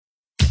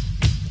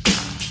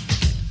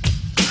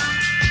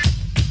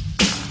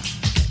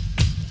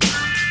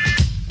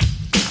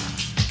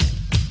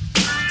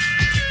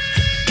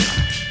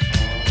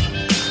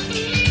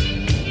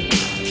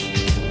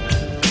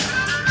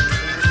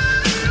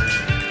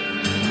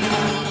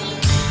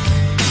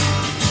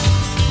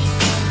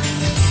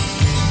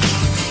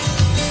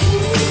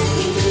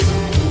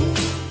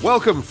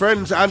Welcome,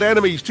 friends and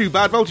enemies, to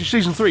Bad Voltage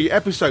Season 3,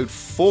 Episode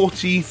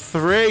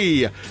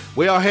 43.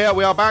 We are here,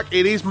 we are back,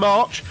 it is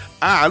March,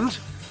 and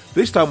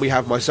this time we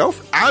have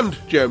myself and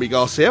Jeremy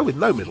Garcia, with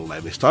no middle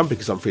name this time,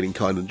 because I'm feeling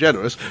kind and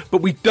generous,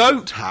 but we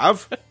don't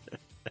have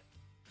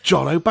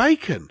John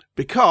O'Bacon,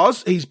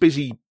 because he's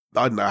busy,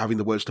 I don't know, having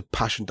the words to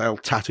Passchendaele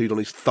tattooed on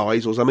his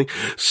thighs or something.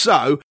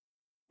 So,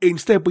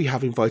 instead we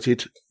have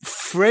invited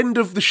friend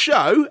of the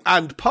show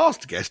and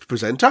past guest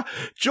presenter,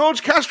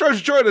 George Castro, to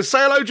join us. Say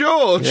hello,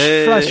 George.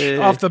 Hey. Fresh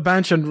off the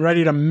bench and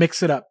ready to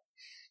mix it up.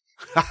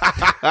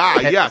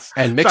 Yes.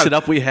 And mix it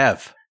up we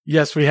have.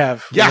 Yes, we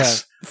have.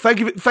 Yes. Thank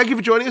you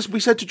for joining us. We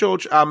said to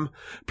George,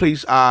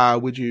 please,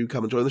 would you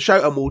come and join the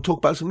show, and we'll talk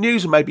about some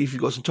news, and maybe if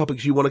you've got some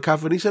topics you want to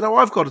cover. And he said, oh,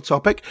 I've got a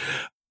topic.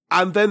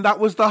 And then that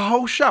was the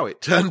whole show,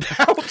 it turned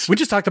out. We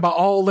just talked about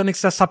all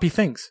Linux desktop-y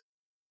things.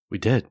 We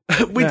did.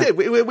 We did.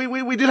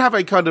 We did have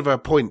a kind of a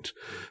point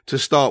to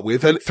start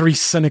with. And three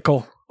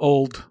cynical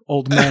old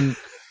men.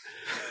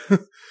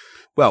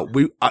 Well,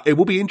 it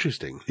will be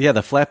interesting. Yeah, the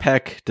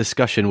Flatpak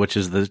discussion, which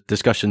is the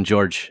discussion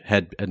George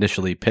had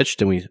initially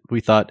pitched, and we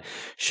thought,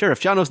 sure,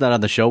 if Jono's not on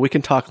the show, we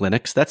can talk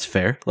Linux. That's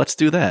fair. Let's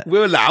do that.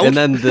 We're allowed. And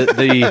then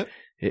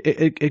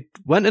it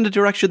went in a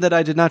direction that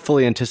I did not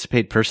fully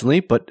anticipate personally,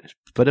 but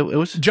it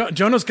was.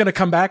 Jono's going to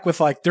come back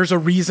with there's a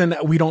reason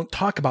that we don't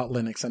talk about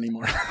Linux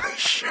anymore.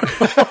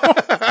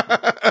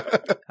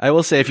 I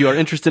will say, if you are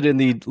interested in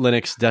the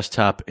Linux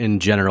desktop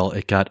in general,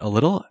 it got a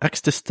little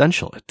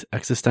existential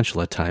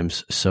at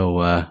times.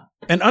 So,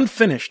 and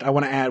unfinished, I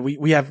want to add,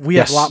 we have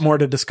a lot more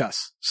to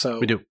discuss. So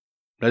we do.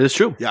 That is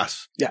true.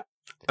 Yes. Yeah.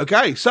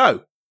 Okay.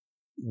 So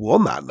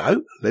on that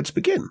note, let's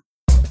begin.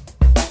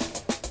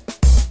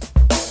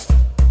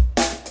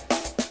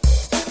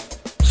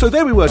 So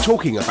there we were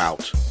talking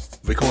about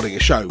recording a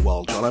show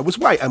while John was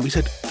away, and we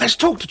said, let's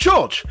talk to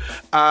George.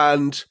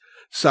 And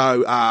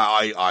so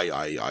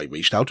I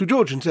reached out to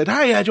George and said,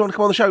 hey, do you want to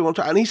come on the show?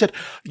 And he said,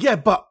 yeah,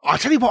 but I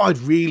tell you what I'd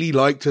really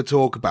like to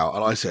talk about.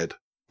 And I said,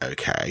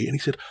 okay. And he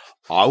said,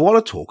 I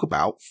want to talk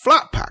about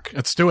Flatpak.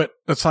 Let's do it.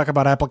 Let's talk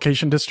about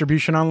application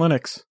distribution on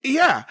Linux.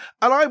 Yeah.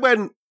 And I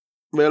went,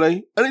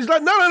 really? And he's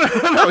like, no.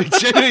 It's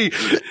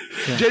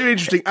genuinely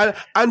interesting.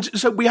 And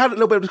so we had a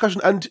little bit of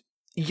discussion, and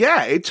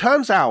yeah, it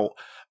turns out,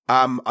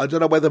 I don't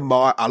know whether a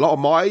lot of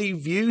my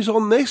views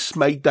on this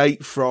may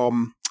date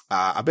from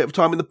a bit of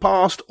time in the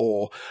past,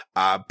 or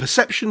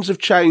perceptions have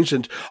changed.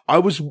 And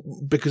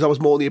because I was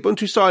more on the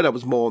Ubuntu side, I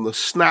was more on the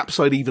Snap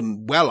side,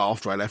 even well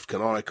after I left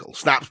Canonical.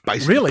 Snap's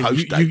basically really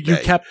you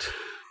kept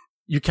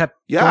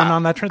yeah. going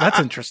on that trend. That's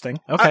interesting.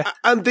 Okay,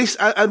 and this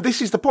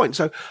is the point.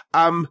 So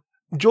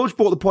George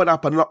brought the point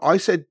up, and I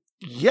said,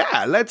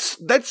 yeah, let's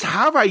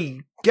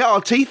get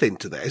our teeth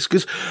into this,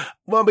 because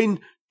well, I mean,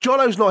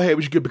 Jono's not here,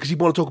 which is good, because he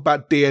want to talk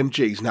about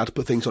DMGs and how to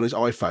put things on his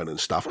iPhone and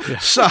stuff. Yeah.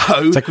 So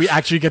it's like we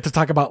actually get to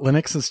talk about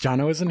Linux since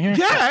Jono isn't here.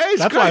 Yeah,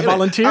 that's why I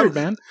volunteered,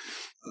 man.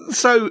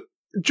 So,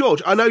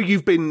 George, I know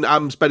you've been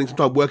spending some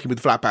time working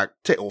with Flatpak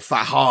or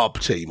FlatHub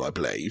team, I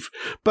believe,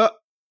 but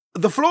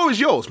the floor is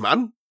yours,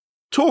 man.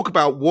 Talk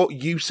about what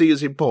you see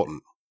as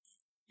important.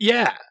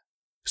 Yeah.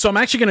 So I'm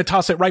actually going to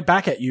toss it right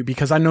back at you,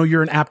 because I know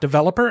you're an app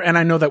developer, and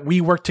I know that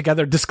we work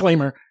together.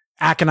 Disclaimer: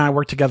 Ack and I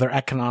work together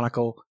at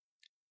Canonical.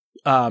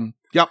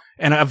 Yep.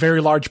 And a very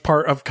large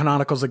part of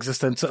Canonical's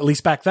existence, at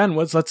least back then,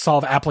 was let's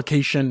solve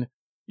application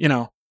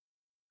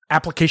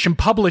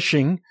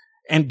publishing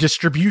and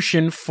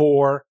distribution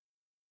for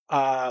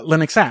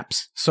Linux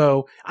apps.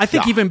 So I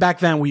think even back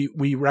then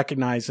we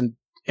recognize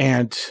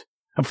and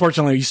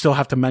unfortunately you still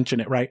have to mention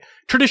it, right?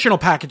 Traditional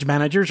package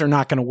managers are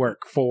not going to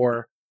work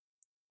for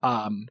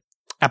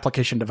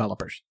application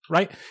developers,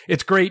 right?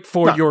 It's great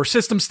for your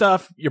system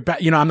stuff.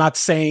 I'm not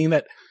saying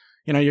that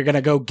you're going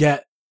to go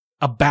get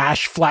a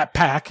bash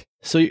Flatpak.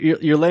 So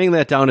you're laying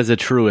that down as a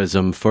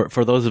truism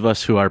for those of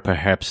us who are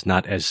perhaps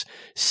not as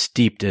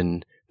steeped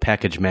in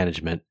package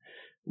management.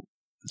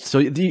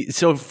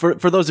 So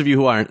for those of you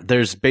who aren't,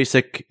 there's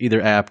basic either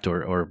apt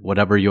or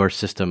whatever your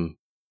system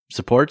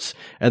supports,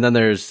 and then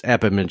there's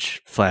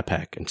AppImage,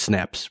 Flatpak, and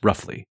Snaps,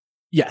 roughly.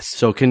 Yes.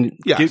 So can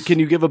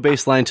you give a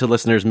baseline to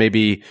listeners,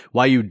 maybe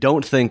why you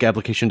don't think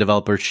application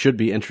developers should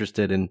be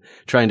interested in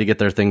trying to get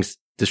their things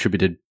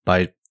distributed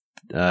by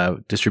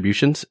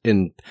distributions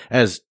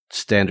as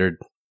standard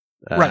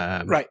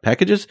right.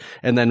 packages,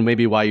 and then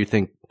maybe why you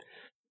think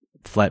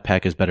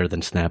Flatpak is better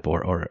than Snap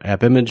or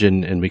AppImage,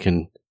 and we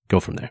can go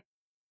from there.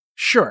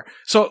 Sure.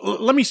 So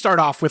let me start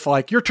off with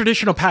your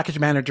traditional package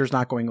manager is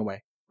not going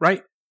away,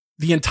 right?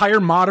 The entire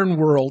modern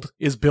world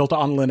is built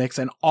on Linux,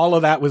 and all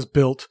of that was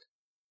built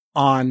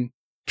on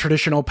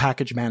traditional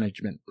package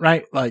management,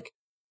 right?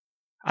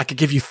 I could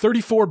give you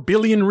 34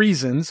 billion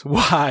reasons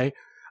why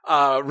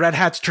Red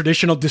Hat's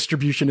traditional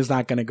distribution is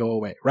not going to go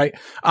away, right?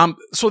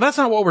 So that's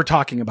not what we're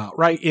talking about,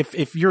 right?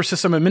 If you're a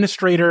system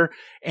administrator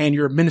and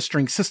you're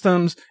administering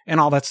systems and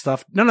all that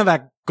stuff, none of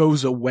that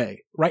goes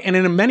away, right? And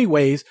in many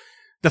ways,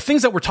 the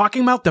things that we're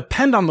talking about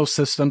depend on those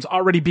systems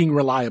already being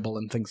reliable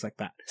and things like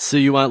that. So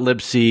you want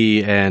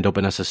libc and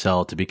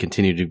OpenSSL to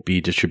continue to be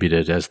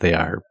distributed as they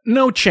are?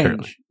 No change.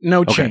 Currently.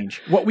 No Okay.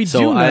 change. What we do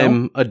So know,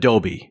 I'm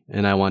Adobe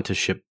and I want to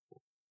ship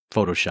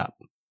Photoshop.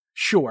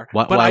 sure.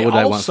 Why but would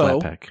I want also,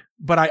 Flatpak?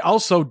 But I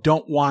also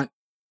don't want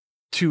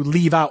to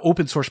leave out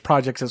open source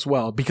projects as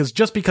well, because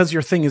just because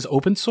your thing is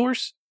open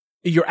source,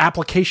 your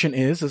application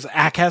is, as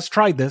ACK has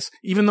tried this,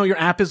 even though your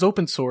app is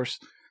open source,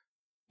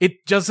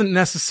 it doesn't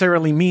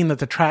necessarily mean that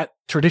the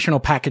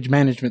traditional package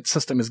management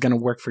system is going to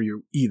work for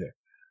you either,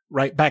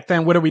 right? Back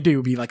then, what do?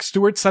 It'd be like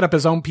Stuart set up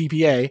his own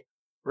PPA,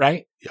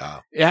 right? Yeah.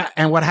 Yeah.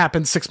 And what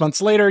happens 6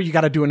 months later? You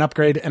got to do an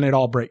upgrade and it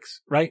all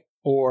breaks, right?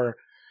 Or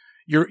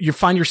you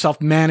find yourself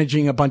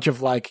managing a bunch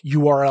of like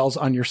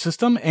URLs on your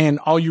system, and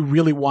all you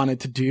really wanted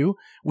to do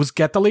was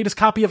get the latest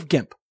copy of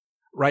GIMP,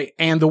 right?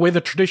 And the way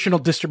the traditional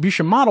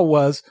distribution model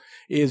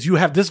is you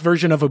have this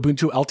version of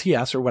Ubuntu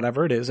LTS or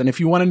whatever it is. And if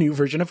you want a new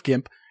version of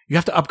GIMP, you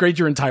have to upgrade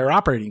your entire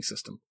operating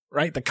system,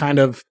 right? The kind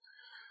of,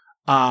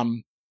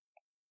 I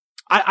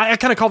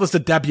kind of call this the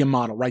Debian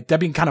model, right?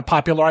 Debian kind of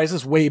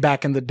popularizes way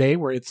back in the day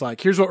where it's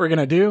like, here's what we're going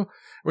to do.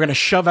 We're going to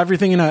shove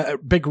everything in a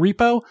big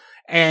repo.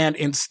 And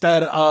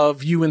instead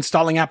of you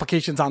installing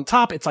applications on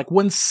top, it's like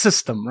one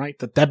system, right?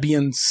 The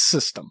Debian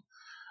system.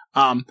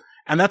 And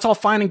that's all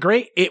fine and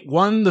great. It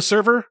won the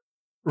server,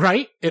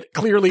 right? It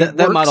clearly That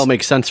works. model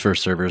makes sense for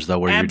servers, though,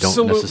 where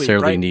Absolutely, you don't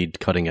necessarily right?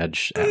 need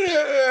cutting-edge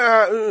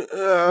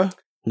apps.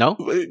 No?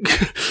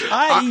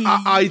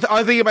 I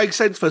think it makes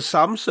sense for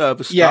some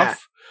server stuff. Yeah.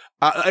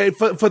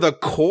 For the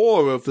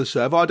core of the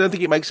server, I don't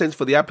think it makes sense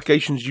for the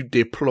applications you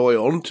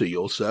deploy onto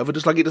your server,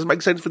 just like it doesn't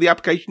make sense for the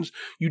applications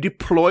you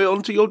deploy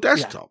onto your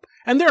desktop.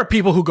 And there are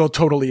people who go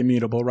totally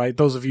immutable, right?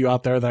 Those of you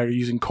out there that are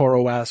using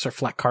CoreOS or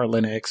Flatcar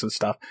Linux and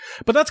stuff.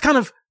 But that's kind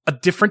of a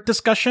different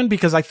discussion,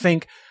 because I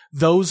think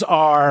those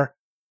are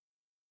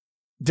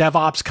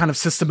DevOps kind of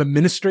system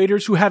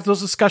administrators who have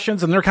those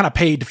discussions, and they're kind of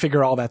paid to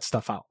figure all that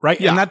stuff out, right?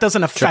 Yeah. And that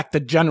doesn't affect the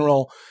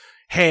general,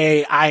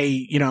 hey, I'm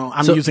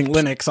using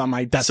Linux on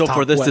my desktop. So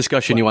for this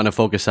discussion, you want to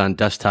focus on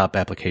desktop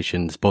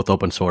applications, both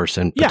open source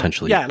and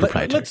potentially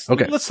proprietary.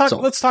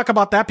 Let's talk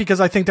about that,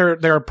 because I think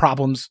there are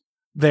problems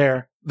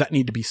there that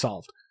need to be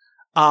solved.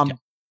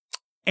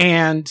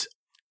 And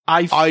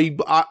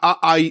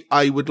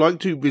I would like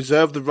to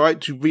reserve the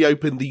right to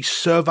reopen the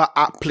server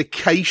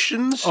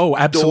applications. Oh,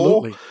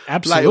 absolutely. Door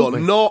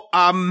Absolutely. later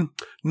on.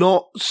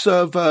 Not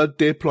server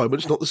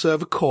deployments, not the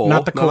server core,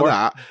 Not the core. none of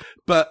that,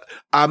 but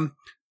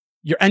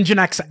your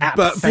Nginx app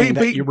thing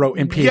that you wrote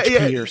in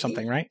PHP or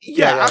something, right?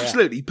 Yeah,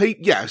 absolutely.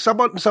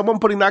 Someone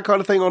putting that kind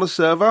of thing on a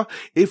server.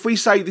 If we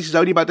say this is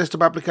only about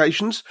desktop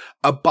applications,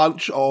 a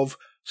bunch of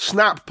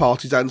Snap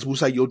partisans will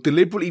say you're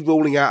deliberately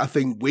ruling out a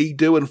thing we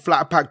do and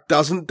Flatpak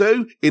doesn't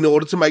do in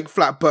order to make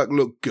Flatpak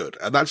look good,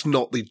 and that's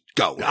not the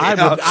goal.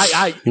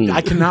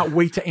 I cannot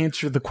wait to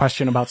answer the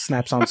question about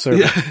snaps on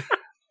server. Yeah.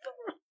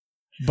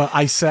 But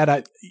I said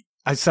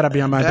I'd be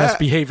on my best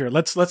behavior.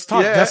 Let's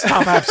talk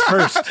desktop apps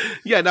first.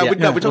 We're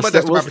talking about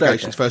desktop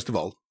applications first of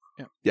all.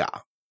 Yeah.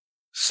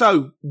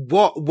 So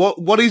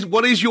what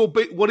is your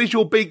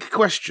big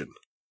question?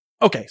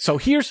 Okay, so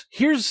here's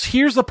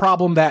the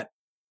problem that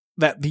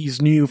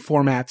these new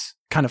formats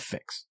kind of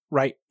fix,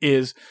 right?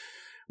 Is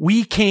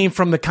we came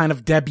from the kind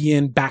of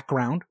Debian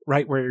background,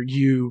 right? Where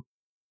you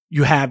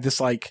have this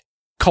like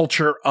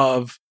culture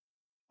of,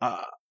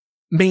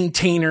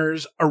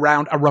 maintainers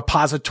around a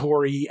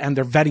repository, and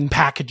they're vetting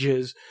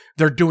packages.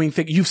 They're doing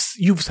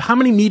things. How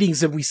many meetings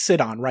did we sit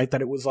on, right?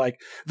 That it was like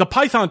the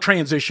Python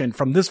transition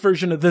from this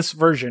version to this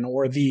version,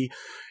 or the,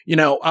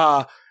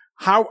 how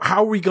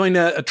are we going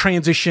to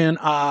transition,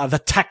 the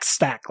tech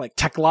stack, like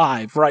Tech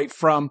Live, right?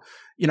 From,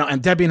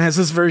 and Debian has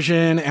this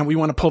version, and we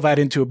want to pull that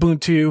into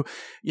Ubuntu,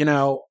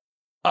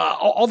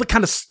 all the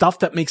kind of stuff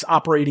that makes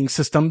operating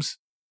systems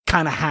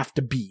kind of have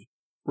to be,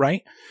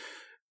 right?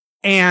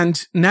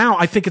 And now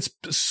I think it's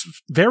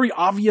very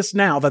obvious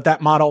now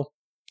that model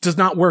does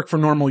not work for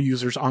normal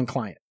users on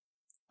client.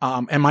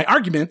 And my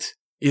argument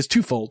is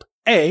twofold.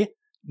 A,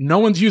 no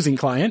one's using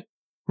client,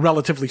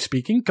 relatively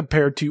speaking,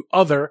 compared to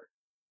other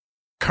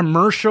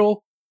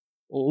commercial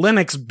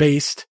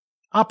Linux-based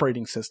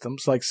operating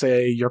systems, like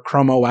say your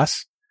Chrome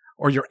OS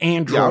or your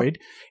Android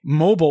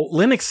mobile,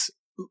 Linux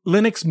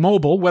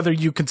mobile, whether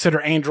you consider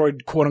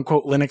Android quote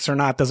unquote Linux or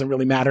not, doesn't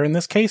really matter in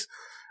this case.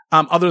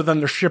 Other than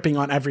they're shipping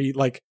on every,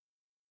 like,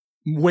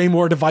 way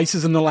more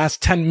devices in the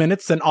last 10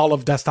 minutes than all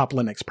of desktop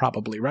Linux,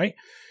 probably, right?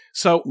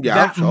 So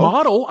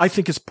model, I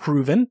think, is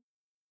proven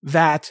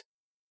that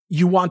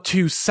you want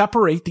to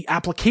separate the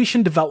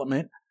application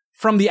development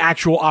from the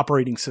actual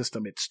operating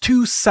system. It's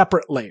two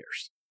separate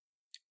layers.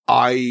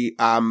 My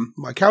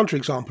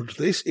counterexample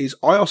to this is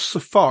iOS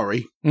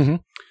Safari,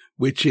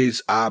 which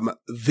is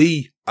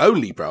the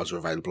only browser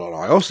available on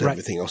iOS. Right.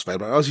 Everything else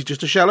available on iOS is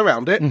just a shell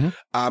around it. And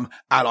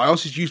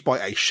iOS is used by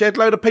a shed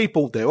load of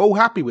people. They're all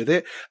happy with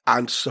it.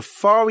 And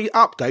Safari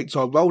updates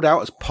are rolled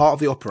out as part of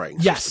the operating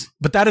system. Yes,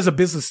 but that is a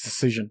business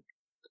decision.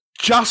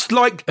 Just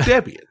like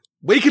Debian.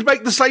 We could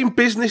make the same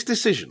business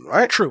decision,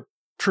 right? True.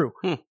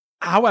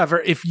 However,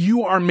 if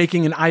you are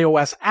making an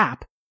iOS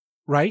app,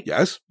 right?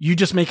 Yes. You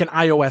just make an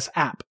iOS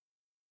app.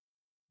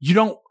 You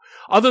don't,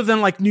 other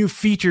than like new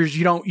features,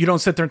 you don't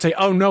sit there and say,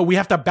 oh no, we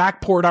have to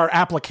backport our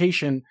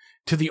application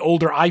to the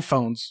older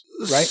iPhones,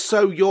 right?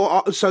 So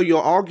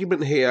your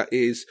argument here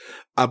is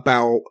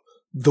about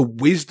the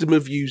wisdom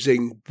of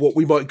using what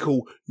we might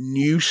call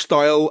new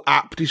style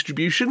app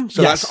distribution.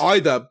 So Yes. that's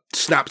either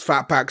Snaps,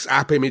 Flatpaks,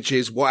 App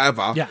Images,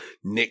 whatever, Yeah.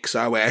 Nix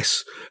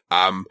OS,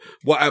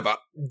 whatever.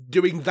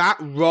 Doing that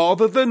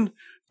rather than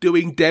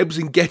doing Debs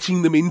and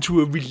getting them into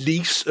a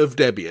release of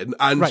Debian.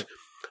 And Right.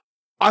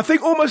 I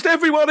think almost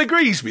everyone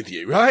agrees with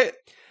you, right?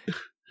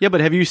 Yeah, but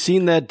have you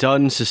seen that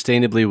done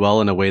sustainably well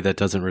in a way that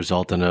doesn't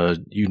result in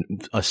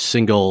a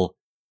single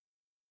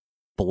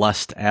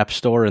blessed app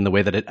store in the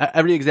way that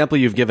every example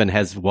you've given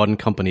has one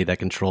company that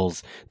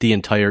controls the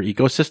entire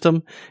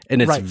ecosystem,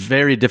 and it's Right.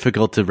 very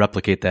difficult to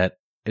replicate that,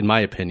 in my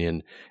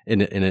opinion,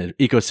 in an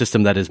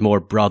ecosystem that is more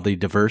broadly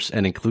diverse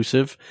and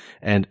inclusive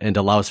and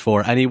allows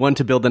for anyone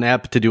to build an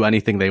app to do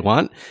anything they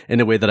want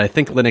in a way that I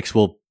think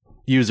Linux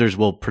users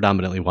will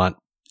predominantly want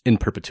in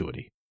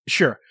perpetuity.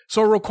 Sure.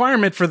 So a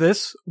requirement for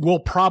this will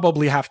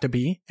probably have to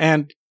be,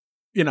 and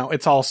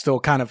it's all still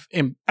kind of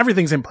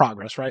everything's in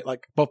progress, right?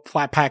 Like both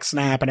Flatpak,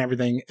 Snap, and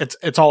everything.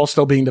 It's all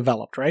still being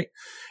developed, right?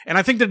 And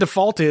I think the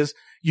default is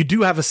you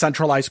do have a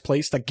centralized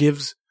place that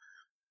gives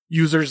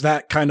users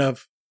that kind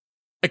of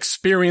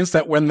experience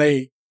that when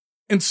they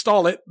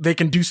install it, they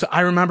can do so.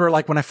 I remember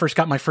like when I first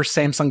got my first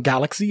Samsung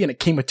Galaxy and it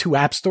came with 2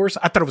 app stores.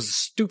 I thought it was the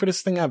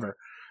stupidest thing ever.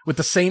 With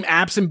the same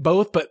apps in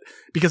both, but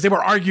because they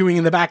were arguing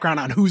in the background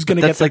on who's going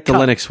to get That's like the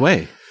Linux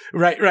way.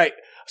 Right.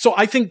 So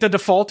I think the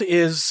default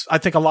is, I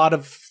think a lot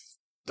of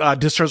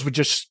distros would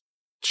just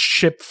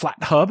ship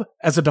FlatHub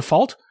as a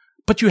default,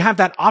 but you have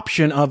that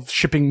option of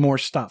shipping more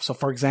stuff. So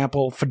for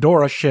example,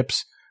 Fedora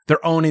ships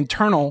their own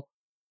internal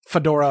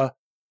Fedora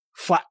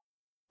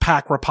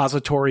Flatpak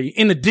repository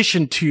in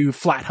addition to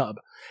FlatHub.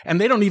 And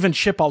they don't even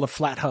ship all of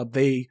FlatHub.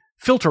 They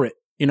filter it,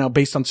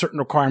 based on certain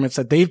requirements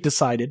that they've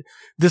decided.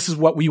 This is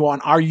what we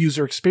want our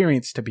user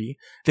experience to be.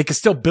 They can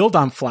still build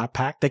on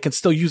Flatpak. They can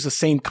still use the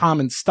same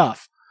common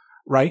stuff,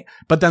 right?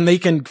 But then they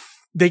can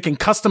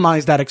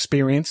customize that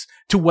experience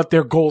to what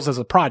their goals as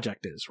a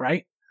project is,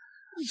 right?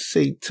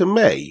 See, to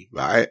me,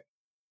 right,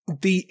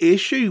 the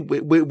issue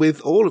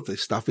with all of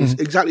this stuff is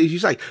exactly as you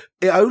say.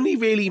 It only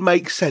really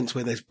makes sense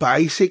when there's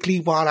basically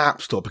one app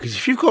store, because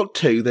if you've got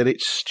 2, then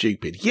it's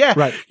stupid. Yeah,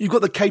 right. You've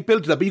got the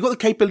capability to do that, but you've got the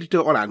capability to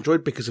do it on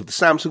Android because of the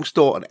Samsung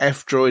store and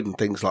F-Droid and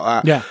things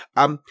like that. Yeah.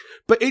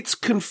 But it's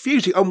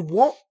confusing.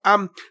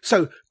 And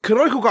so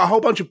Canonical got a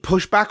whole bunch of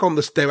pushback on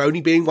there only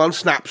being one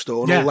Snap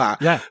store and all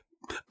that. Yeah.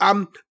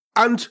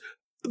 And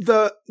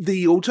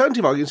the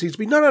alternative argument seems to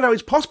be, no,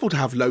 it's possible to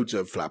have loads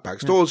of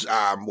Flatpak stores,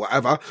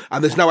 whatever,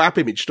 and there's no app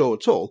image store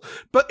at all.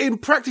 But in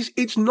practice,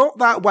 it's not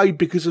that way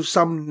because of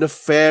some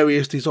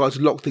nefarious desire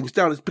to lock things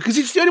down. It's because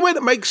it's the only way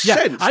that makes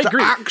sense I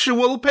agree. to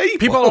actual people.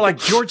 People are like,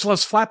 George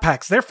loves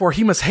Flatpaks, therefore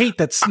he must hate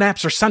that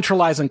Snaps are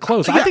centralized and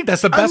closed. I think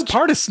that's the best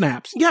part of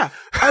Snaps. Yeah.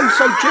 And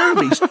so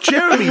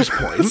Jeremy's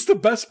point. That's the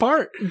best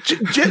part.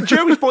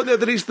 Jeremy's point there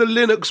that it's the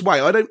Linux way.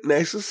 I don't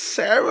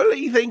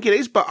necessarily think it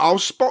is, but I'll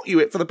spot you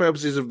it for the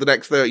purposes of the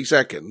next 30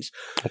 seconds.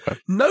 Okay.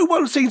 No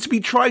one seems to be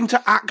trying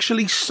to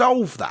actually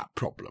solve that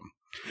problem,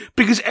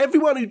 because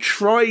everyone who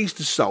tries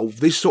to solve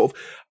this sort of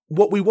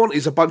what we want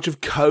is a bunch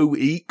of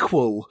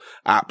co-equal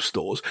app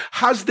stores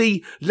has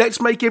the let's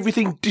make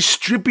everything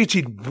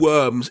distributed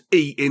worms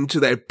eat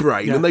into their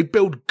brain and they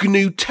build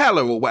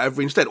GNUtella or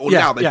whatever instead. Or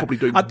now they're probably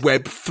doing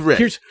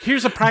Web3.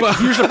 Here's a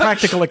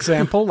practical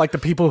example. Like the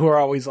people who are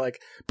always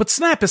like, but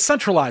Snap is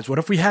centralized. What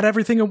if we had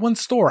everything in one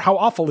store? How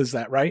awful is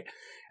that, right?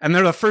 And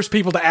they're the first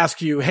people to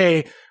ask you,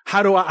 hey,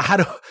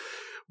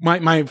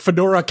 my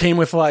Fedora came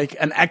with like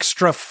an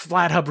extra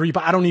FlatHub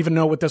repo. I don't even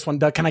know what this one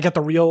does. Can I get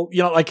the real,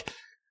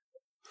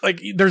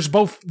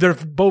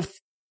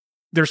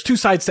 there's 2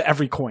 sides to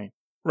every coin,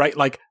 right?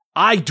 Like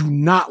I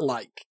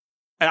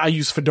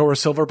use Fedora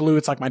Silverblue.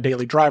 It's like my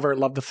daily driver. I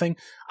love the thing.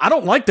 I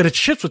don't like that it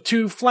ships with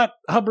 2 FlatHub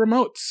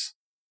remotes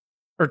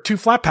or 2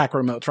 Flatpak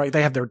remotes, right?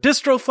 They have their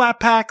distro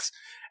Flatpaks.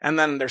 And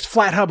then there's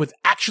FlatHub, which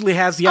actually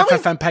has the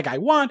FFmpeg I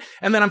want.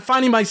 And then I'm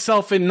finding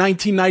myself in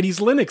 1990s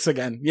Linux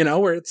again,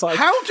 where it's like,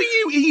 how do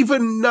you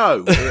even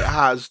know it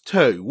has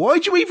 2? Why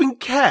do you even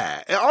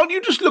care? Aren't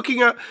you just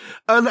looking at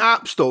an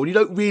app store and you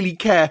don't really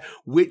care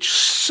which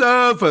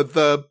server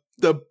the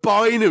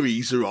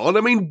binaries are on? I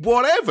mean,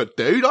 whatever,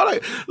 dude. I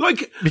don't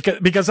like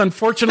because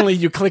unfortunately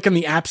you click in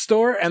the app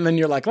store and then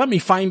you're like, let me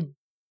find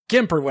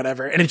GIMP or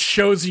whatever, and it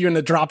shows you in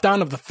the drop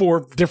down of the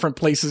 4 different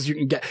places you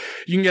can get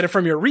it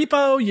from your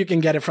repo, you can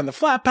get it from the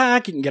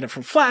Flatpak, you can get it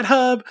from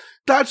FlatHub.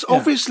 That's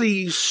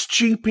obviously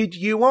stupid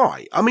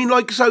UI. I mean,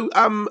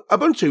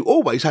 Ubuntu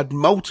always had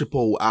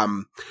multiple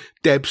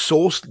Deb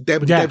source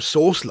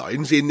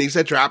lines in the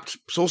etc apt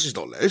sources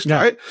list,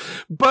 right?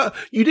 But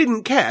you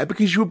didn't care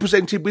because you were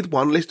presented with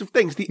one list of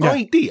things. The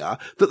idea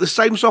that the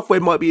same software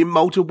might be in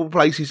multiple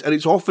places and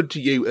it's offered to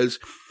you as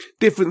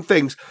different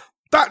things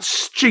That's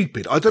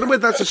stupid. I don't know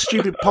whether that's a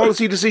stupid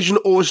policy decision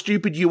or a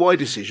stupid UI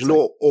decision,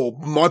 or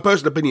my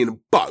personal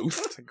opinion,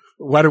 both.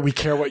 Why do we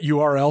care what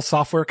URL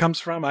software comes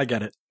from? I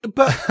get it.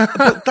 But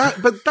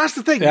that's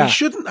the thing. Yeah. We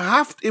shouldn't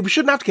have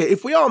to care.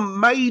 If we are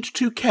made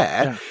to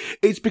care,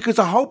 it's because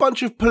a whole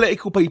bunch of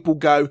political people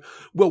go,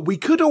 well, we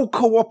could all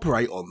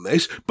cooperate on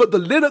this, but the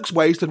Linux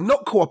way is to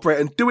not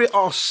cooperate and do it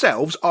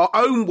ourselves, our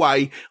own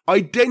way,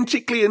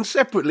 identically and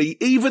separately,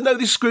 even though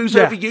this screws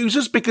over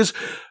users, because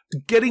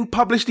getting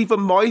publicity for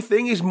my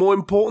thing is more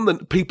important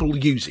than people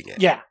using it.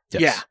 Yeah.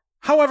 Yes. Yeah.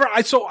 However,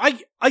 I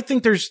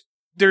think there's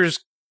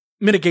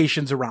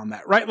mitigations around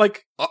that, right?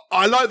 Like,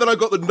 I like that I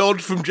got the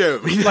nod from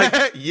Jeremy. like,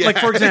 Yes. like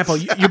for example,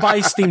 you buy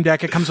a Steam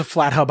Deck, it comes with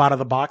FlatHub out of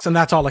the box, and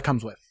that's all it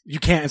comes with. You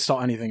can't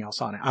install anything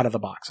else on it out of the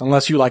box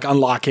unless you like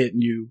unlock it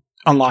and you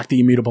unlock the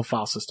immutable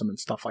file system and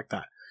stuff like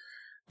that.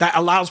 That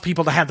allows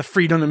people to have the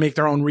freedom to make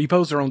their own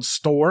repos, their own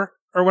store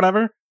or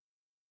whatever.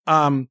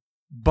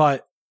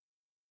 But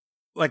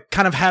like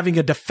kind of having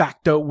a de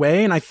facto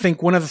way. And I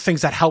think one of the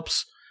things that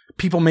helps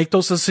people make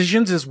those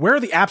decisions is where are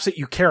the apps that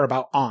you care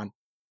about on,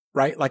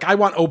 right? Like I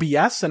want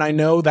OBS, and I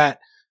know that,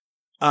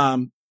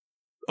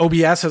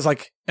 OBS is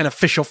like an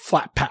official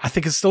Flatpak. I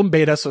think it's still in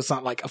beta, so it's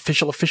not like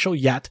official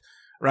yet,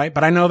 right?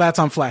 But I know that's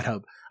on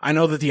FlatHub. I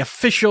know that the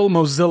official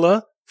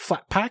Mozilla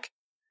Flatpak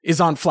is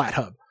on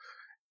FlatHub.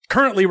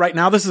 Currently, right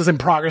now, this is in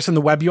progress in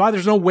the web UI.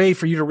 There's no way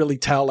for you to really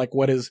tell like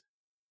what is,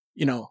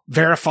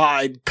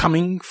 verified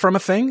coming from a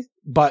thing.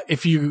 But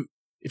if you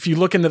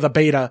look into the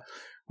beta,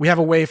 we have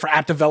a way for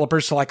app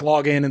developers to like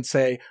log in and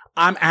say,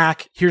 I'm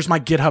Ack, here's my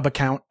GitHub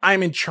account.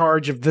 I'm in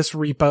charge of this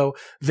repo.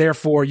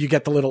 Therefore, you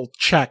get the little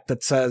check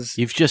that says,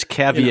 You've just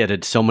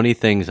caveated so many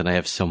things, and I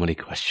have so many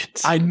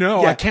questions. I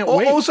know, I can't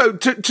wait. Also,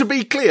 to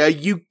be clear,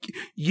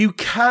 you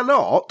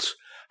cannot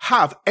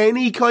have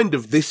any kind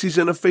of this is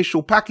an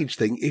official package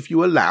thing if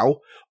you allow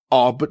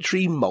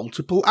arbitrary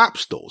multiple app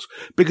stores,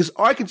 because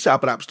I can set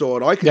up an app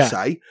store and I can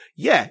say,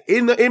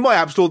 in my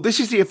app store, this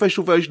is the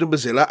official version of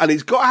Mozilla, and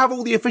it's got to have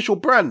all the official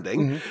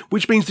branding,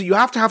 which means that you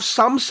have to have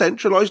some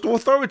centralized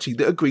authority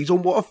that agrees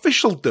on what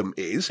officialdom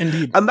is.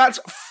 Indeed. And that's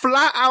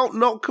flat out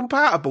not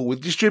compatible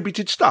with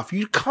distributed stuff.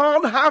 You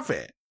can't have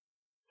it.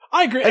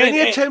 I agree. And any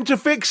attempt to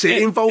fix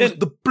it involves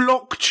the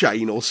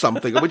blockchain or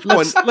something, at which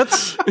point...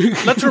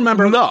 Let's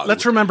remember, No.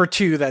 let's remember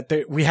too that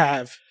we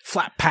have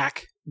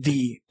Flatpak,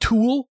 the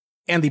tool,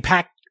 and the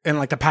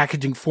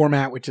packaging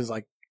format, which is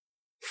like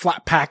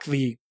Flatpak,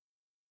 the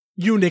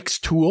Unix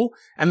tool,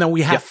 and then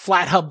we have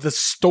FlatHub, the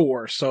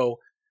store. So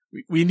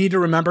we need to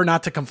remember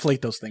not to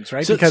conflate those things,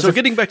 right? So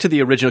getting back to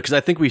the original, because I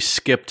think we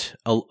skipped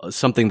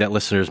something that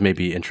listeners may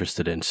be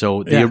interested in.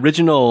 So the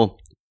original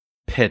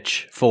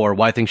pitch for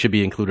why things should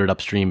be included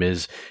upstream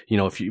is,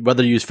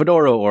 whether you use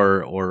Fedora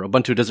or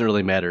Ubuntu, doesn't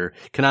really matter.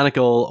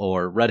 Canonical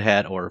or Red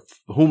Hat or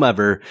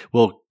whomever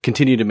will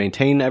continue to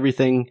maintain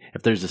everything.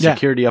 If there's a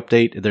security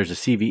update, if there's a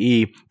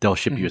CVE, they'll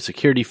ship you a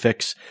security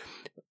fix.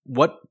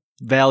 What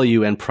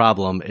value and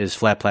problem is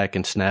Flatpak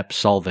and Snap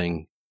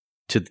solving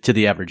to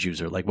the average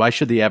user? Like, why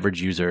should the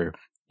average user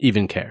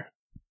even care?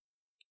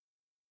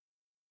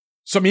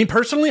 So me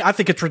personally, I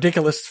think it's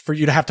ridiculous for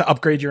you to have to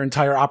upgrade your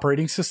entire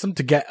operating system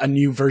to get a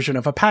new version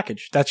of a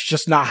package. That's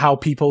just not how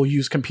people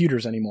use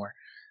computers anymore.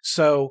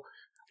 So,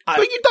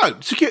 but you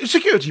don't.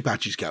 Security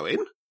patches go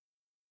in.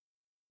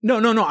 No.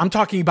 I'm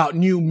talking about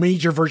new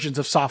major versions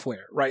of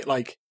software, right?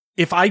 Like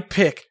if I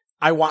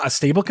want a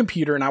stable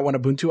computer and I want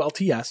Ubuntu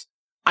LTS,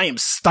 I am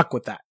stuck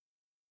with that.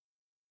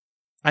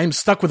 I am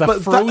stuck with a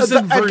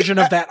frozen version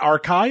of that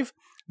archive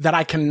that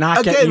I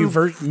cannot get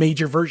new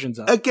major versions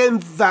of.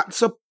 Again,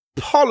 that's a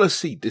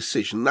policy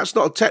decision. That's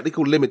not a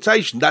technical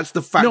limitation. That's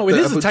the fact that it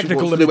is a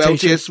technical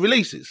limitation. LTS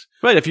releases.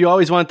 Right. If you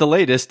always want the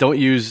latest, don't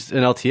use an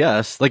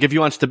LTS. Like if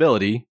you want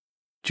stability,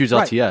 choose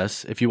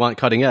LTS. If you want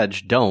cutting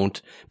edge,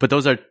 don't. But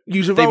those are they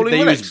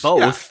use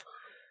both,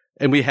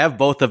 and we have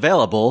both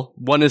available.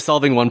 One is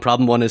solving one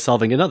problem, one is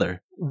solving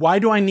another. Why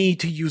do I need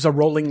to use a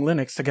rolling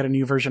Linux to get a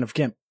new version of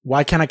GIMP?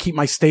 Why can't I keep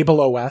my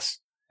stable OS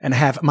and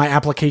have my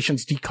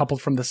applications decoupled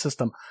from the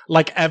system,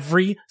 like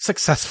every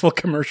successful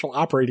commercial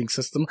operating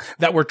system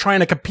that we're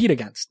trying to compete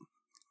against?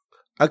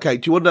 Okay,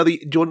 do you want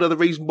another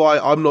reason why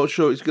I'm not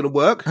sure it's going to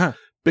work?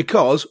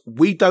 Because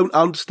we don't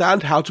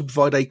understand how to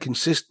provide a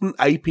consistent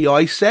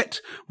API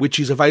set, which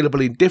is available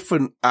in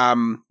different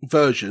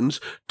versions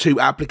to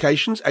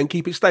applications, and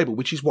keep it stable,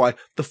 which is why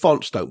the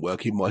fonts don't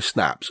work in my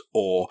snaps,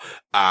 or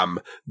I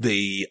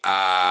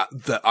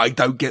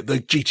don't get the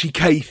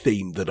GTK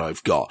theme that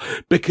I've got,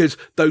 because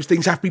those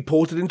things have to be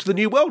ported into the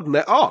new world, and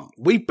they aren't.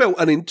 We built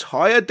an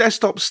entire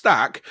desktop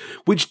stack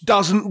which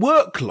doesn't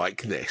work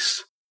like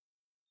this.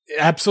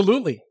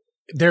 Absolutely.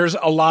 There's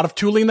a lot of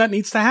tooling that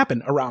needs to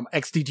happen around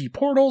XDG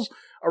portals,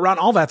 around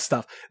all that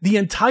stuff. The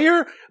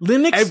entire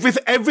Linux...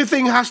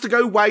 Everything has to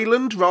go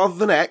Wayland rather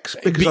than X,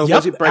 because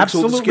otherwise it breaks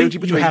all the security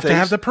between You have things. to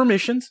have the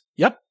permissions.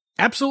 Yep.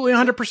 Absolutely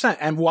 100%.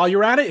 And while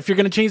you're at it, if you're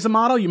going to change the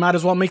model, you might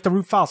as well make the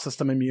root file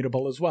system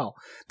immutable as well.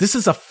 This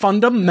is a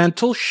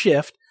fundamental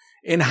shift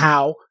in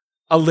how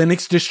a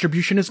Linux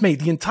distribution is made.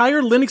 The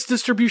entire Linux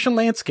distribution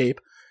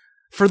landscape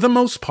for the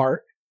most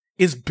part,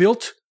 is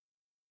built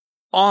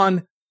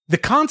on the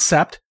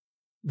concept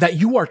that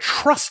you are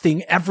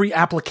trusting every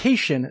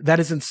application that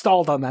is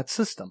installed on that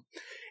system.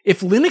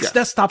 If Linux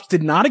desktops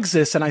did not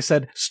exist and I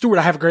said, Stuart,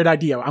 I have a great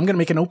idea. I'm going to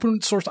make an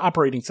open source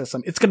operating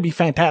system. It's going to be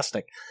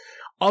fantastic.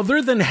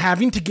 Other than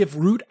having to give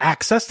root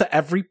access to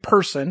every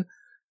person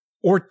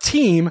or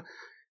team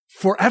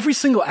for every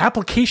single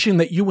application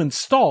that you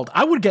installed,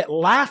 I would get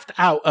laughed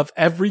out of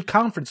every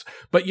conference.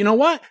 But you know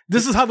what?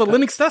 This is how the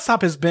Linux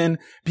desktop has been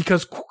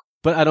because...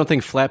 But I don't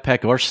think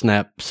Flatpak or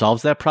Snap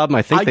solves that problem.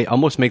 I think they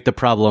almost make the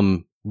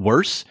problem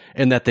worse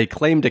in that they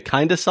claim to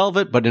kind of solve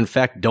it, but in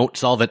fact don't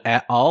solve it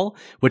at all,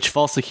 which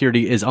false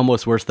security is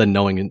almost worse than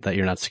knowing that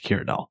you're not secure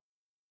at all.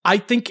 I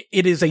think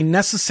it is a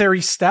necessary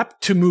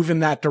step to move in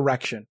that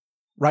direction,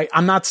 right?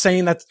 I'm not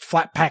saying that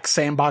Flatpak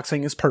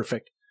sandboxing is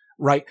perfect,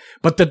 right?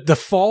 But the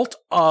default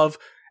of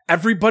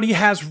everybody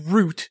has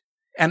root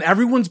and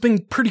everyone's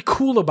been pretty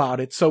cool about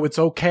it, so it's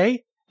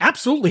okay,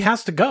 absolutely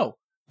has to go.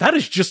 That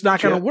is just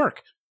not going to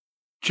work.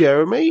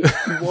 Jeremy,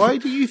 why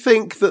do you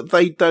think that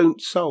they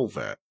don't solve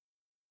it?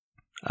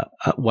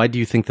 Why do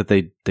you think that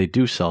they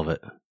do solve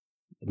it?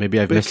 Maybe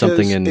I've missed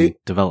something in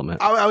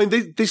development. I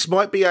mean, this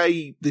might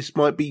be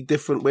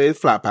different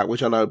with Flatpak,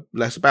 which I know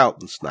less about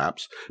than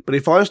Snaps. But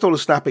if I install a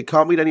Snap, it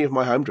can't read any of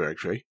my home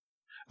directory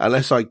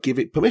unless I give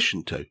it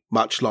permission to,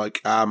 much like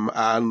an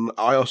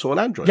iOS or an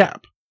Android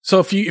app. So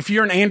if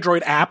you're an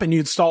Android app and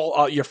you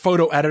install your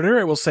photo editor,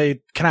 it will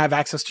say, "Can I have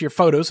access to your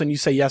photos?" And you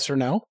say yes or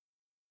no,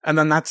 and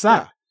then that's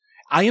that. Yeah.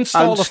 I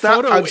installed a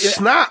photo. And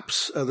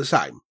Snaps are the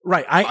same.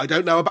 Right. I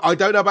don't know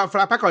about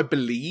Flatpak. I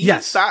believe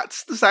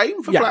that's the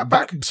same for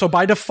Flatpak. So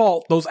by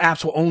default, those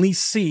apps will only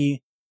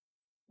see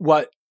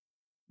what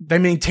the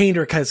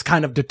maintainer has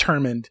kind of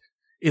determined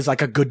is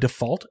like a good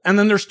default. And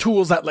then there's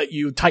tools that let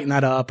you tighten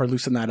that up or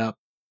loosen that up.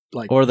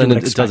 Or then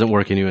it doesn't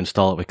work and you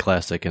install it with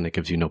Classic and it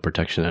gives you no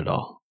protection at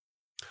all.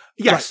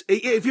 Yes.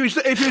 Right. If you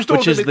install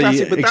Which it is with the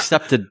Classic,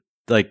 accepted,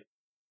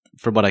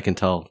 from what I can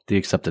tell, the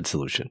accepted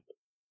solution.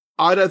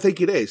 I don't think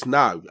it is.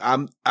 No.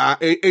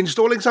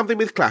 Installing something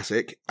with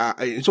Classic,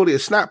 installing a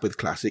Snap with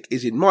Classic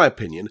is, in my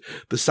opinion,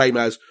 the same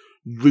as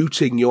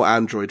rooting your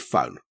Android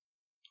phone.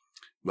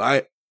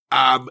 Right?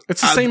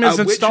 It's the same as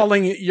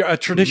installing a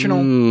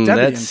traditional Debian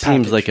that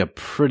seems like a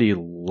pretty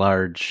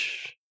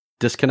large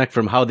disconnect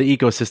from how the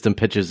ecosystem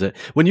pitches it.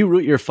 When you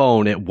root your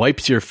phone, it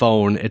wipes your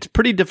phone. It's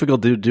pretty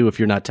difficult to do if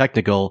you're not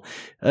technical.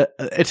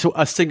 It's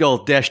a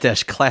single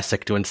 --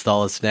 classic to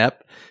install a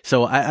Snap.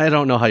 So I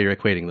don't know how you're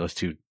equating those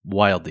two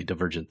wildly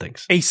divergent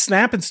things. A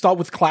Snap installed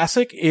with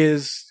Classic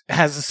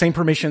has the same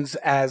permissions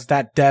as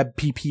that Deb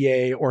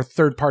PPA or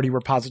third-party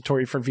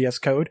repository for VS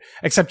Code,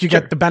 except you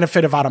get the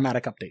benefit of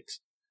automatic updates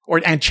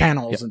and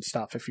channels and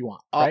stuff if you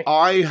want. Right?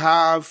 I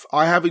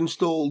have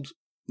installed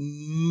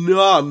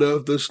none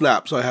of the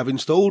Snaps I have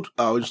installed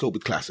are installed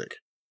with Classic.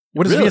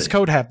 What does VS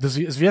Code have?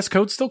 Is VS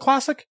Code still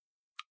Classic?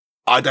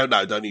 I don't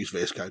know. Don't use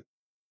VS Code.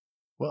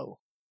 Whoa.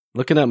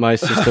 Looking at my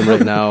system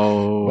right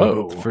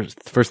now,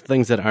 for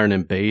things that aren't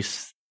in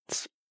base,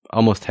 it's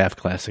almost half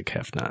Classic,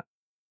 half not.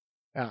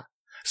 Yeah.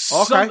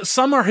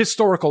 Some are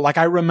historical. Like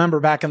I remember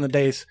back in the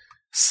days,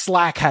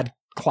 Slack had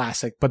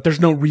Classic, but there's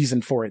no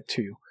reason for it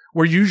to.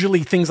 Where usually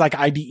things like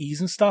IDEs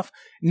and stuff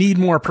need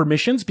more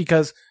permissions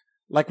because,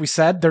 like we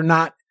said, they're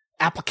not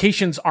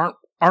applications aren't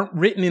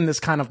written in this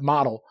kind of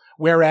model.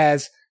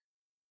 Whereas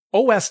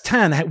OS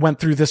 10 went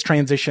through this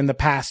transition the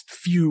past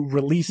few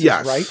releases,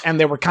 right? And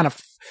they were kind of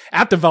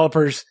app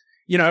developers.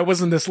 It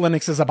wasn't this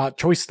Linux is about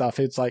choice stuff.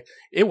 It's like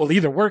it will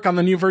either work on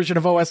the new version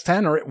of OS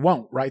 10 or it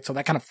won't, right? So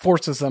that kind of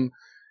forces them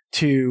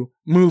to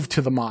move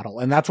to the model,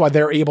 and that's why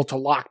they're able to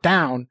lock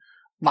down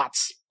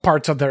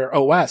parts of their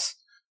OS.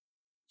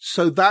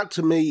 So that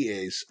to me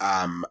is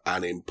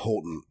an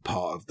important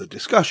part of the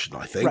discussion,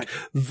 I think.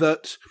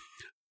 Right.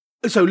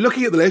 So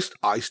looking at the list,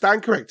 I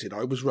stand corrected.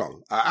 I was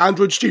wrong.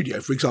 Android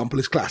Studio, for example,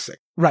 is Classic.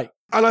 Right.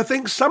 And I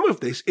think some of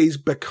this is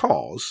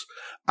because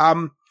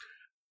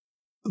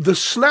the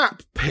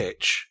Snap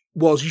pitch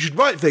was you should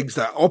write things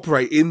that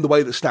operate in the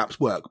way that Snaps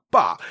work.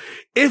 But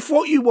if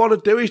what you want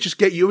to do is just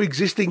get your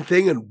existing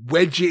thing and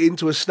wedge it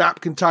into a Snap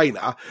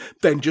container,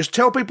 then just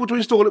tell people to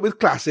install it with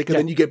Classic, and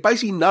then you get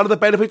basically none of the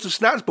benefits of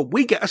Snaps, but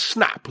we get a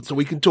Snap, so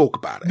we can talk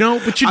about it. No,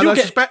 but you do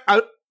get...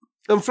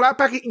 And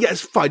Flatpak,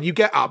 yes, fine, you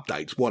get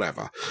updates,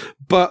 whatever.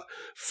 But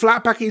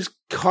Flatpak is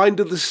kind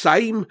of the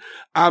same.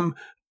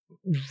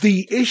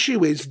 The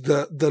issue is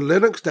that the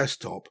Linux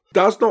desktop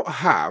does not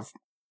have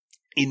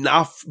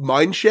enough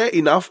mindshare,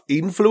 enough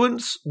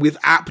influence with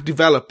app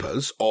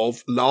developers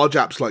of large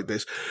apps like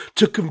this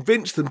to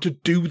convince them to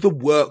do the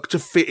work to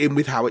fit in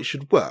with how it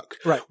should work.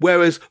 Right.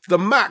 Whereas the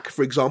Mac,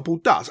 for example,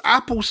 does.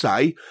 Apple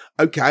say,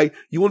 okay,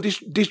 you want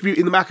to distribute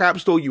in the Mac App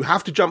Store, you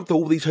have to jump through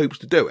all these hoops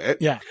to do it.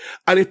 Yeah.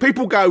 And if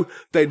people go,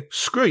 then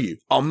screw you,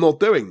 I'm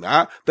not doing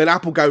that, then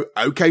Apple go,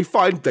 okay,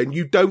 fine, then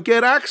you don't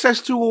get access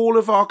to all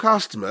of our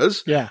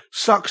customers. Yeah.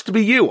 Sucks to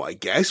be you, I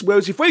guess.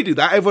 Whereas if we do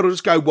that, everyone will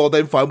just go, well,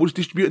 then fine, we'll just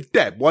distribute a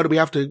Deb. Why do we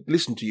have to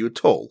listen to you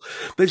at all.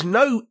 There's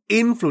no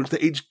influence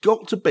that it's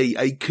got to be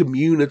a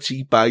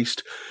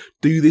community-based,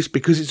 do this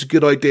because it's a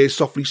good idea,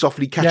 softly,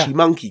 catchy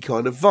monkey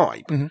kind of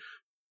vibe. Mm-hmm.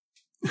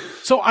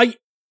 So I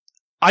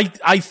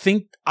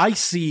think I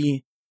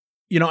see,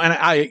 and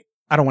I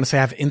don't want to say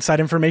I have inside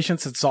information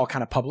since it's all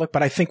kind of public,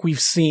 but I think we've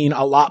seen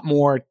a lot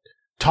more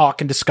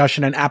talk and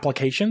discussion and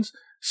applications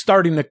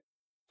starting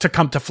to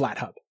come to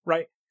FlatHub,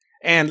 right?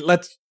 And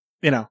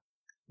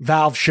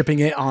Valve shipping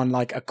it on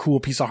like a cool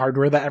piece of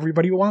hardware that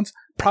everybody wants,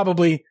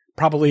 probably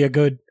a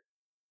good,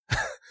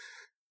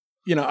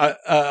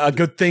 a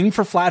good thing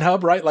for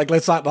FlatHub, right? Like,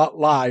 let's not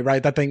lie,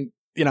 right? That thing,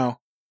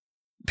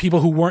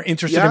 people who weren't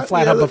interested in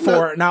FlatHub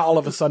before, now all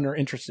of a sudden are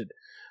interested.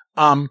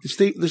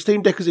 The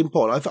Steam Deck is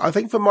important. I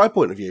think from my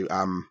point of view,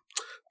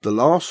 the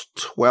last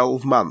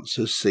 12 months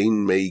has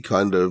seen me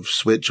kind of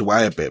switch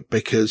away a bit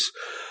because,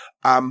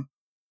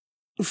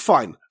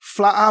 fine,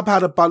 FlatHub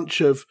had a bunch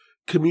of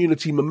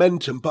community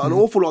momentum, but an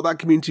awful lot of that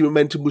community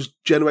momentum was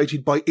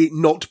generated by it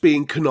not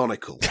being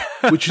canonical,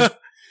 which has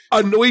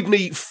annoyed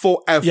me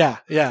forever.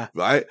 Yeah.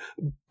 Right?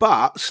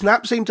 But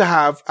Snap seemed to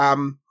have,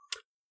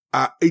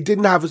 it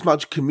didn't have as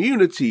much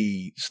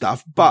community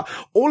stuff, but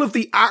all of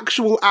the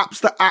actual apps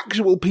that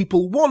actual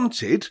people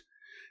wanted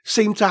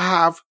seemed to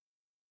have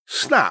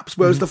snaps,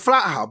 whereas the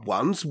FlatHub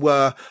ones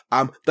were,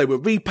 they were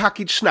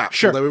repackaged snaps.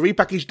 Sure. They were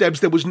repackaged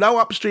devs. There was no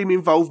upstream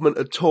involvement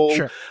at all.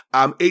 Sure.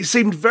 It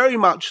seemed very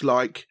much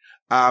like,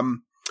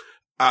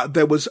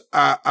 there was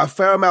a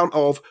fair amount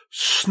of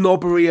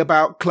snobbery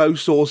about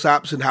closed source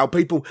apps and how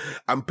people,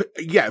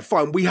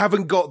 fine, we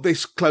haven't got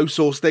this closed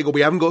source thing or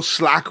we haven't got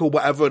Slack or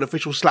whatever, an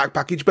official Slack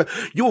package, but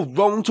you're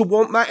wrong to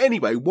want that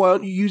anyway. Why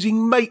aren't you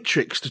using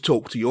Matrix to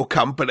talk to your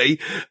company?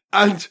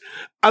 And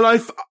I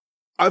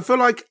feel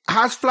like,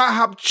 has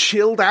FlatHub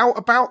chilled out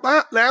about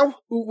that now?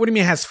 What do you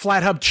mean, has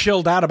FlatHub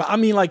chilled out about? I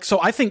mean, like, so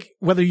I think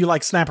whether you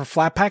like Snap or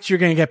Flatpaks, you're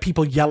going to get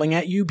people yelling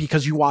at you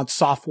because you want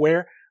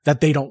software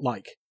that they don't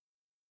like.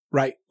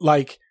 Right?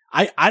 Like,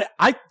 I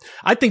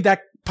think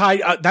that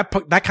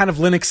that kind of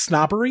Linux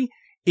snobbery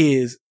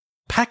is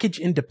package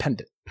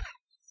independent.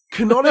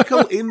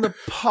 Canonical in the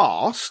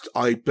past,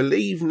 I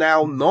believe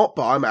now not,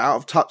 but I'm out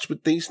of touch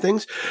with these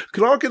things.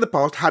 Canonical in the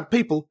past had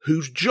people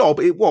whose job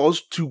it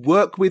was to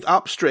work with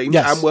upstream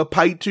and were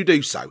paid to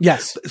do so.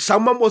 Yes.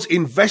 Someone was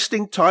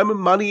investing time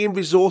and money and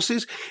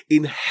resources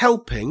in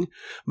helping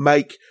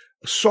make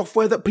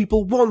software that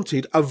people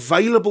wanted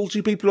available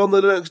to people on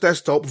the Linux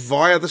desktop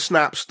via the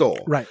Snap store.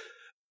 Right.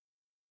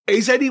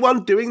 Is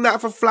anyone doing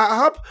that for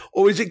FlatHub?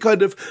 Or is it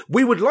kind of,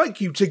 we would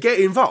like you to get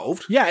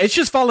involved? Yeah, it's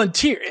just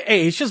volunteer.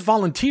 Hey, it's just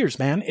volunteers,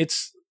 man.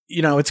 It's,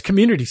 it's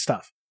community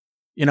stuff.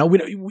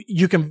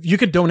 You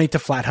can donate to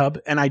FlatHub,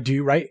 and I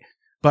do, right?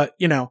 But,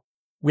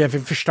 we have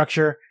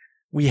infrastructure.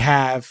 We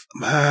have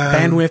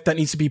bandwidth that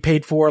needs to be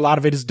paid for. A lot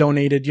of it is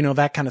donated,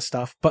 that kind of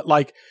stuff. But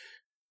like,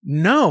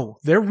 no,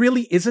 there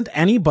really isn't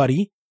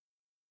anybody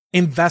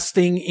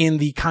investing in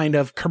the kind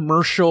of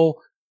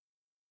commercial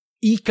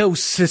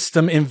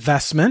ecosystem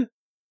investment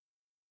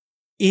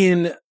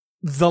in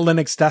the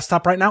Linux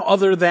desktop right now,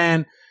 other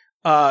than,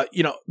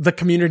 the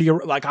community,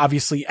 like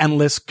obviously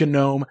Endless,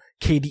 GNOME,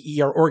 KDE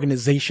are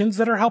organizations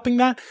that are helping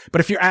that.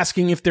 But if you're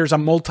asking if there's a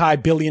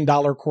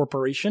multi-billion-dollar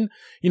corporation,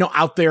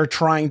 out there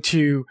trying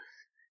to,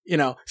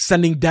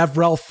 sending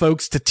DevRel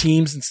folks to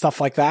teams and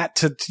stuff like that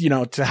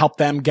to help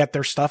them get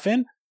their stuff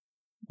in.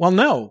 Well,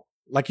 no,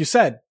 like you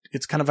said,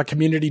 it's kind of a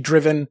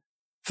community-driven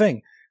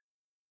thing.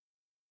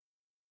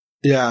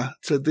 Yeah,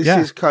 so this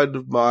is kind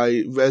of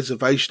my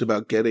reservation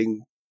about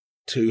getting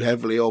too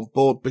heavily on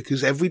board,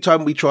 because every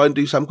time we try and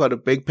do some kind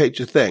of big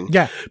picture thing,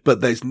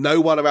 but there's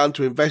no one around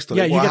to invest on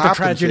it. Yeah, you get the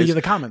tragedy of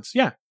the commons.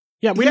 Yeah,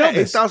 we know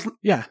this.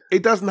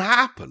 It doesn't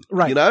happen.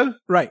 Right.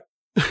 Right.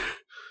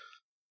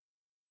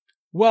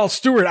 Well,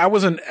 Stuart, I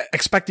wasn't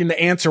expecting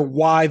to answer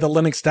why the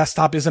Linux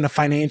desktop isn't a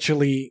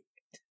financially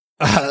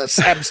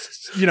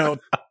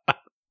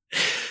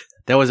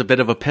that was a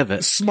bit of a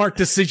pivot. Smart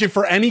decision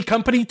for any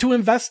company to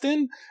invest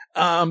in.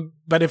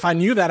 But if I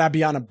knew that, I'd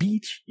be on a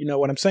beach. You know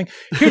what I'm saying?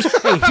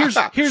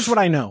 Here's what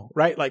I know,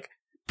 right? Like,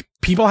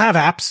 people have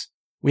apps.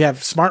 We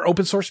have smart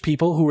open source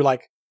people who are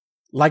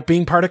like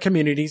being part of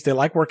communities. They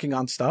like working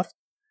on stuff.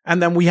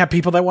 And then we have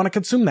people that want to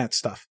consume that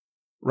stuff,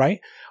 right?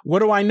 What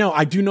do I know?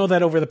 I do know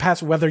that over the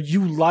past, whether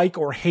you like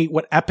or hate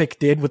what Epic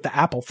did with the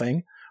Apple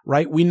thing,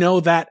 right? We know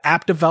that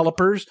app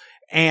developers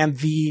and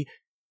the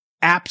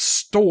app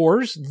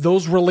stores,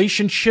 those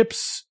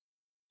relationships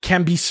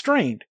can be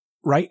strained,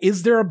 right?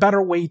 Is there a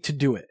better way to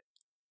do it?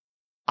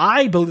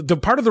 I believe the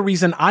part of the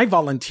reason I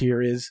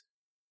volunteer is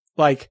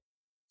like,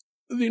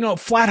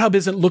 FlatHub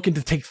isn't looking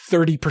to take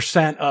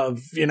 30%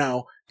 of,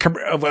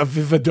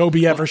 if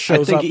Adobe ever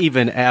shows up. I think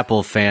even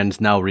Apple fans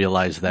now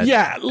realize that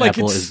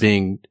Apple is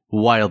being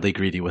wildly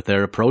greedy with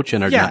their approach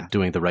and are not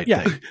doing the right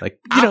thing. Like,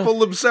 Apple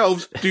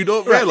themselves do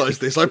not realize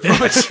this, I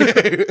promise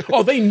you.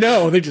 Oh, they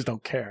know. They just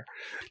don't care.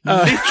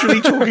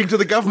 Literally talking to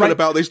the government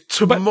about this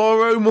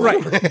tomorrow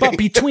morning. Right. But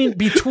between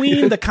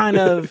the kind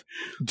of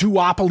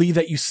duopoly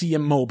that you see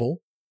in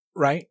mobile,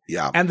 right?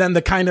 Yeah. And then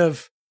the kind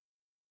of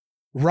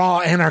raw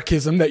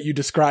anarchism that you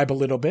describe a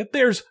little bit.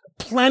 There's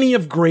plenty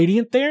of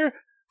gradient there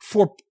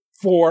for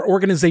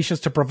organizations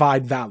to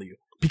provide value,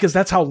 because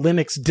that's how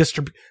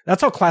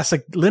that's how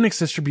classic Linux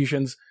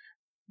distributions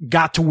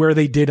got to where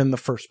they did in the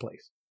first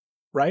place.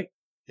 Right?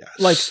 Yeah.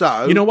 Like,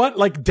 so, you know what?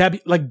 Like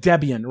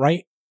Debian,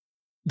 right?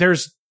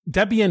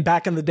 Debian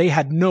back in the day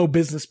had no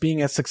business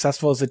being as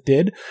successful as it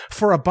did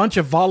for a bunch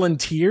of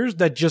volunteers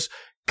that just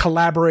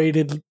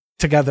collaborated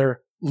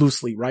together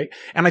loosely, right?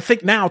 And I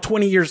think now,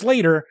 20 years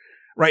later,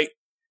 right,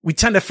 we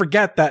tend to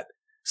forget that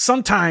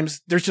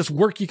sometimes there's just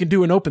work you can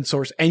do in open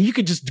source, and you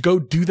could just go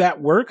do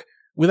that work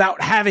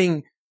without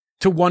having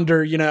to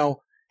wonder,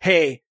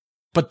 hey,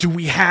 but do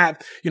we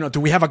have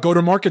a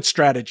go-to-market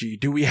strategy?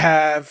 Do we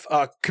have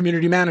a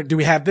community manager? Do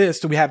we have this?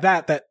 Do we have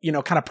that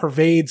kind of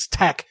pervades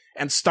tech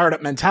and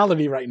startup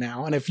mentality right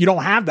now? And if you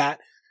don't have that,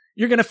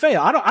 you're going to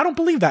fail. I don't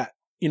believe that,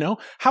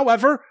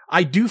 However,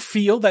 I do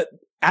feel that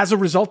as a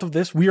result of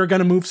this, we are going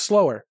to move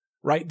slower,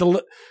 right?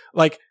 The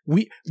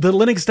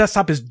Linux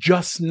desktop is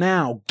just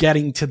now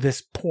getting to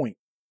this point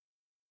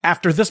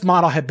after this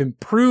model had been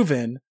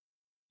proven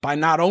by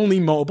not only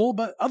mobile,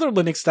 but other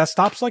Linux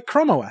desktops like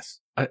Chrome OS.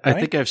 I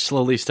think I've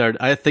slowly started.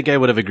 I think I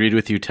would have agreed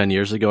with you 10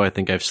 years ago. I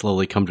think I've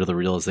slowly come to the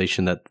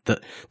realization that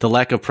the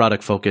lack of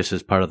product focus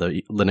is part of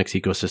the Linux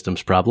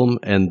ecosystem's problem,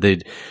 and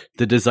the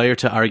desire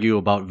to argue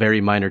about very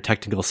minor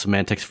technical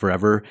semantics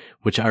forever,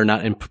 which are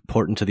not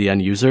important to the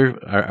end user,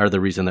 are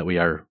the reason that we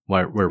are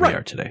where we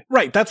are today.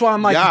 Right. That's why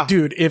I'm like,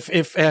 dude,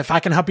 if I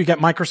can help you get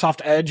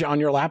Microsoft Edge on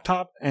your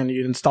laptop and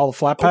you install a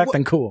Flatpak,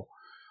 then cool.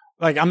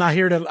 Like, I'm not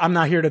here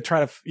to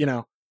try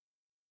to,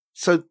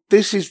 So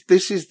this is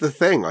the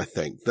thing, I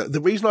think, that the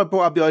reason I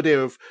brought up the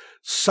idea of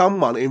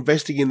someone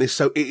investing in this,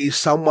 so it is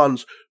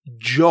someone's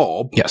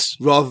job, yes,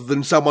 rather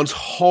than someone's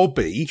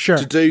hobby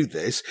to do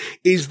this,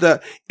 is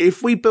that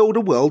if we build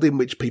a world in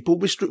which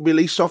people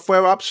release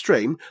software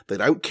upstream, they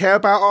don't care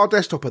about our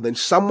desktop, and then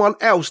someone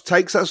else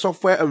takes that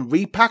software and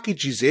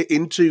repackages it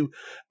into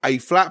a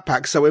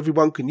Flatpak so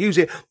everyone can use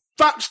it.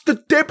 That's the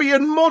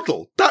Debian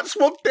model. That's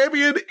what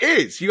Debian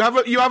is. You have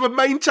a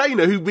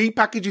maintainer who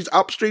repackages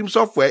upstream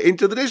software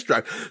into the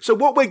distro. So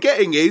what we're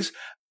getting is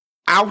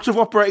out of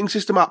operating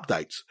system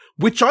updates,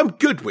 which I'm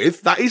good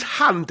with. That is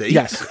handy.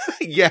 Yes.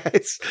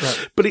 Yes.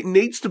 Right. But it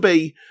needs to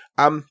be,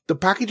 the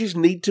packages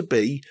need to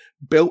be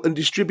built and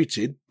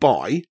distributed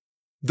by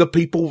the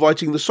people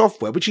writing the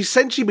software, which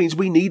essentially means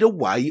we need a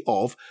way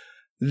of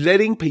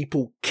letting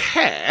people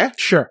care.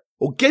 Sure.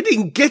 Or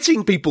getting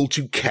people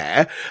to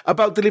care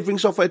about delivering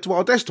software to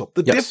our desktop.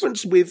 The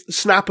difference with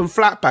Snap and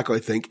Flatpak, I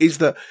think, is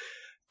that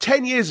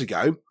 10 years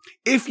ago,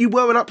 if you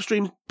were an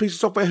upstream piece of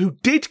software who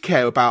did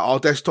care about our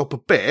desktop a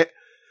bit,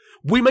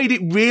 we made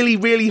it really,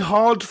 really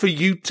hard for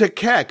you to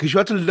care because you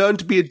had to learn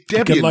to be a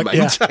Debian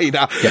maintainer.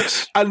 Yeah.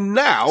 Yes. And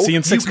now See you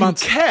in 6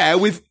 months.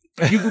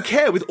 You can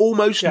care with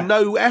almost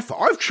no effort.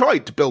 I've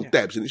tried to build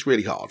Debs and it's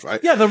really hard, right?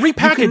 Yeah, the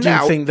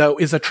repackaging thing though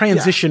is a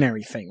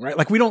transitionary thing, right?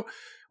 Like we don't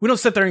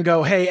sit there and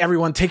go, hey,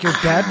 everyone, take your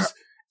Debs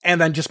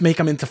and then just make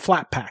them into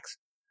Flatpaks.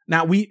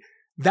 Now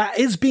that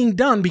is being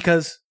done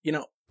because,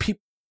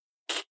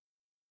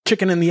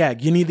 chicken and the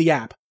egg, you need the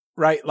app,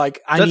 right?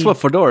 Like that's what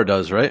Fedora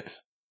does, right?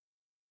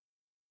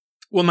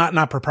 Well,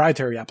 not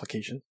proprietary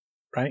application,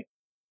 right?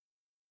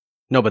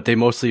 No, but they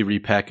mostly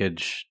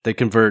they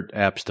convert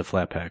apps to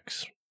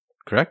Flatpaks,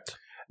 correct?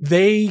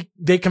 They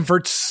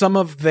convert some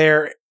of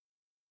their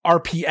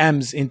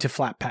RPMs into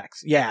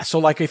Flatpaks. Yeah. So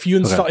like if you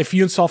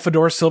install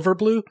Fedora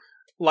Silverblue,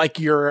 like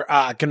your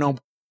GNOME,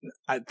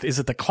 is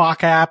it the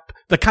clock app,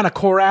 the kind of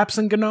core apps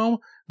in GNOME,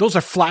 those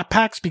are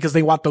Flatpaks because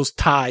they want those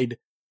tied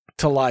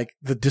to like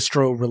the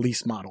distro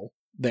release model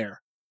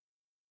there.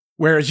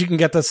 Whereas you can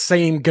get the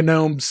same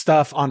GNOME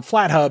stuff on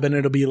FlatHub and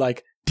it'll be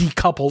like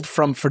decoupled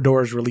from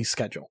Fedora's release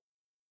schedule.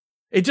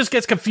 It just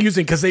gets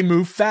confusing because they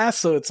move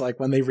fast. So it's like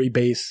when they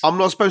rebase. I'm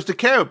not supposed to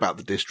care about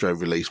the distro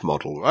release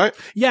model, right?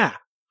 Yeah.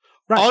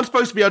 Right. I'm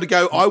supposed to be able to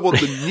go, I want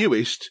the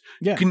newest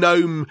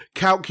GNOME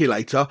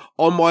calculator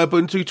on my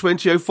Ubuntu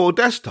 2004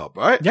 desktop,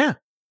 right? Yeah.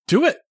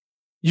 Do it.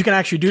 You can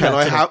actually do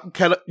that.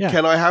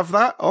 Can I have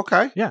that?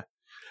 Okay. Yeah.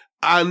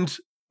 And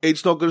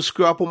it's not going to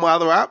screw up all my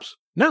other apps?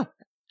 No.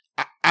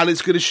 And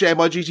it's going to share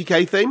my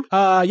GTK theme?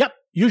 Yep.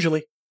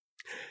 Usually.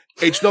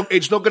 It's not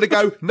going to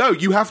go, no,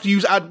 you have to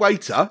use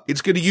Adwaita.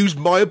 It's going to use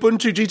my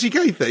Ubuntu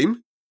GTK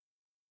theme.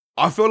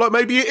 I feel like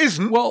maybe it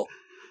isn't. Well,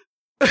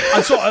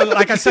 so,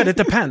 like I said, it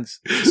depends.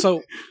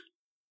 So,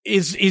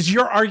 is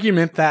your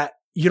argument that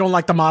you don't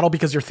like the model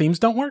because your themes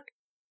don't work?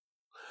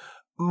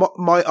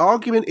 My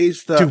argument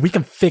is that, dude, we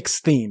can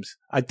fix themes.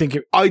 I think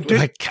I do.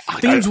 Like,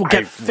 themes will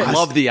get fixed. I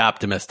love the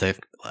optimism.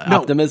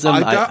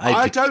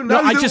 I don't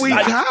know that we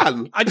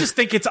can. I just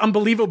think it's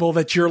unbelievable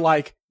that you're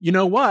like, you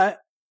know what?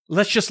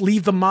 Let's just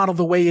leave the model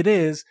the way it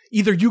is.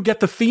 Either you get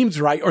the themes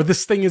right, or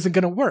this thing isn't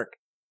going to work.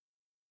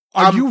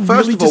 Are you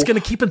really just going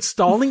to keep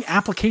installing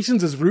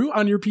applications as root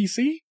on your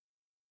PC?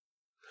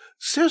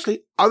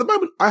 Seriously, at the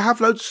moment, I have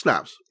loads of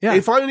snaps. Yeah.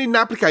 If I need an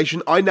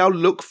application, I now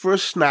look for a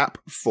snap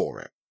for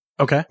it.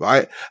 Okay.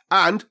 Right?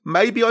 And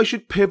maybe I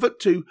should pivot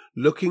to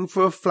looking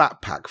for a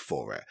Flatpak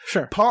for it.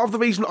 Sure. Part of the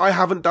reason I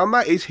haven't done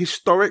that is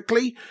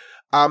historically,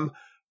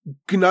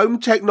 GNOME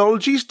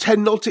technologies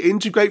tend not to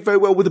integrate very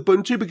well with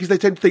Ubuntu because they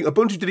tend to think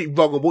Ubuntu did it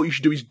wrong and what you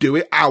should do is do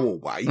it our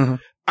way. Mm-hmm.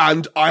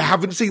 And I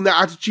haven't seen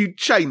that attitude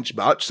change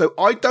much. So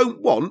I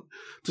don't want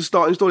to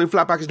start installing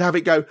Flatpaks and have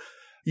it go,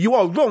 you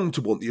are wrong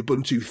to want the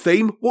Ubuntu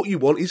theme. What you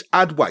want is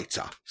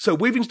Adwaita. So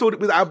we've installed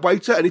it with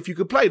Adwaita, and if you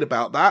complain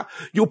about that,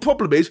 your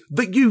problem is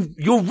that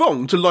you're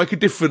wrong to like a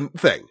different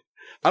thing.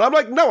 And I'm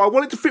like, no, I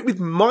want it to fit with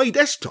my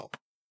desktop.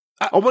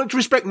 I want it to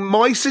respect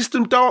my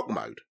system dark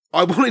mode.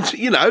 I want it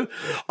to,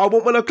 I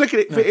want when I click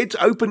it for it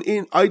to open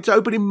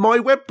in my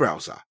web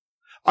browser.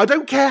 I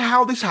don't care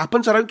how this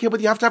happens. I don't care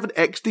whether you have to have an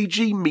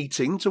XDG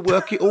meeting to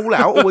work it all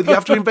out or whether you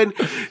have to invent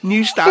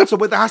new stats or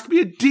whether there has to be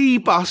a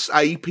dbus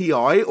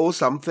API or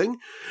something.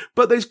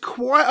 But there's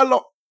quite a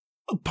lot.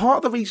 Part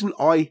of the reason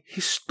I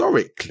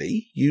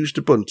historically used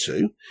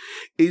Ubuntu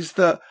is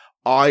that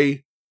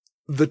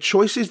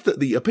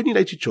the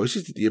opinionated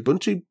choices that the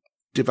Ubuntu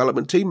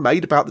development team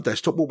made about the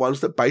desktop were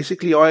ones that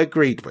basically I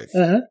agreed with.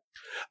 Mm-hmm.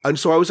 And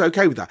so I was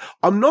okay with that.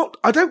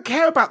 I don't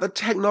care about the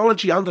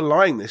technology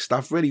underlying this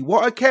stuff, really.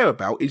 What I care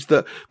about is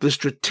that the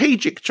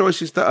strategic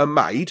choices that are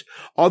made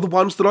are the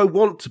ones that I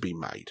want to be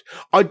made.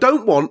 I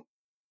don't want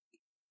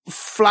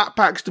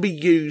Flatpaks to be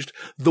used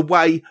the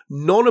way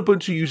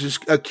non-Ubuntu users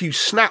accuse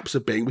snaps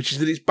of being, which is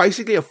that it's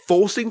basically a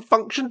forcing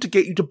function to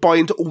get you to buy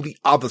into all the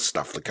other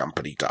stuff the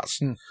company does.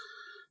 Mm.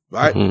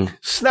 Right? Mm-hmm.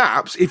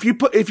 Snaps, if you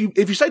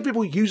say to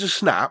people use a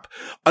snap,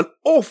 an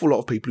awful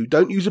lot of people who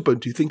don't use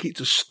Ubuntu think it's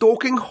a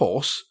stalking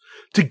horse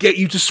to get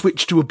you to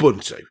switch to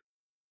Ubuntu.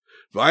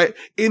 Right?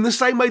 In the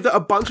same way that a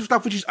bunch of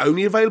stuff which is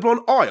only available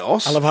on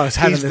iOS. I love how it's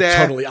having the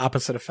totally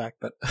opposite effect,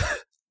 but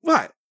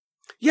right.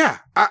 Yeah.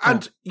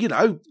 And,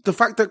 the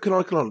fact that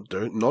Canonical are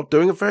not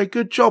doing a very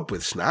good job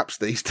with snaps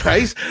these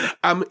days,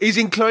 is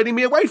inclining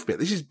me away from it.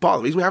 This is part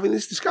of the reason we're having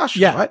this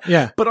discussion, right?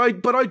 Yeah. But I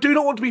do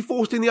not want to be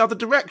forced in the other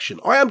direction.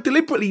 I am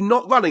deliberately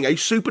not running a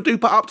super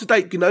duper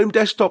up-to-date GNOME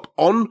desktop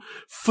on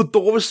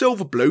Fedora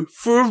Silverblue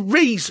for a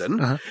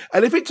reason. Uh-huh.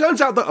 And if it turns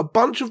out that a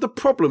bunch of the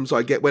problems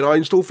I get when I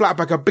install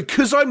Flatpak are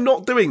because I'm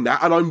not doing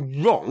that and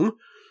I'm wrong,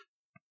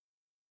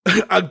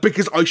 and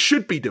because I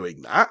should be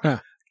doing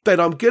that, then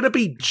I'm going to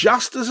be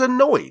just as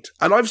annoyed.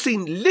 And I've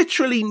seen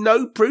literally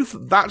no proof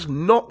that that's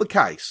not the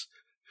case.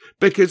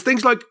 Because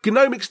things like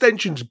GNOME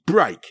extensions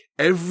break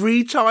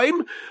every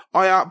time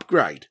I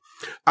upgrade.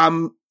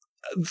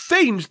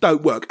 Themes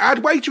don't work.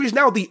 Adwaita is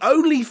now the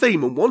only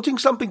theme, and wanting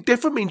something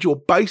different means you're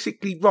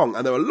basically wrong.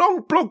 And there are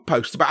long blog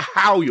posts about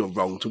how you're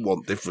wrong to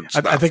want different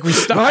stuff. I think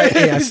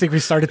we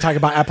started talking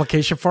about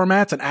application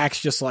formats, and Axe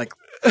just like,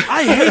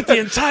 I hate the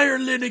entire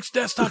Linux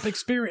desktop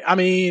experience. I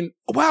mean,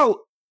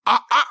 well,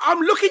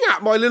 I'm looking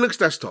at my Linux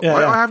desktop. Yeah,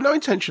 right? yeah. I have no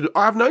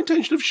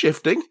intention of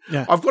shifting.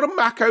 Yeah. I've got a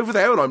Mac over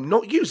there and I'm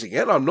not using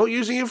it. I'm not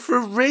using it for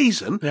a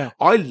reason. Yeah.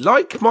 I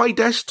like my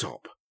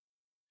desktop.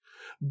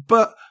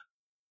 But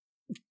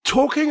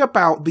talking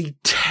about the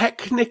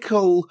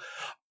technical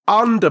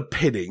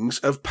underpinnings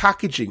of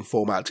packaging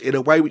formats in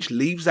a way which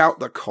leaves out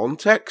the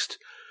context,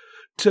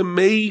 to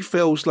me,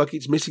 feels like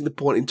it's missing the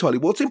point entirely.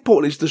 What's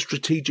important is the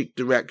strategic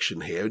direction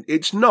here.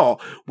 It's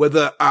not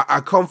whether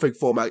a config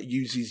format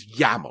uses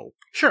YAML.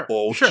 Sure.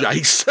 Or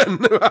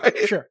JSON, right?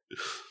 Sure.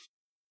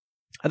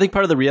 I think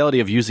part of the reality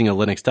of using a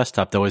Linux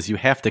desktop, though, is you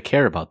have to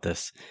care about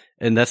this.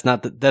 And that's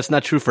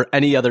not true for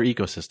any other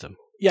ecosystem.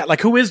 Yeah,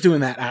 like who is doing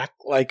that act?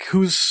 Like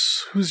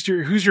who's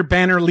your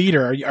banner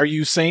leader? Are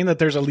you saying that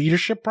there's a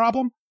leadership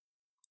problem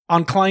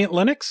on client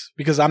Linux?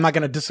 Because I'm not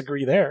going to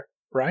disagree there,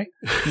 right?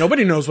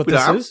 Nobody knows what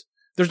this is.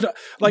 There's no,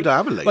 like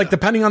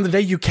depending on the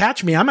day you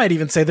catch me, I might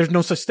even say there's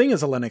no such thing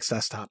as a Linux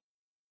desktop.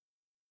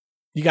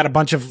 You got a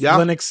bunch of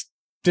Linux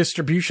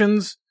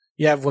distributions.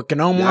 You have what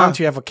GNOME wants.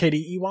 You have what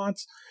KDE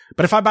wants.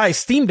 But if I buy a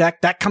Steam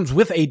Deck, that comes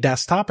with a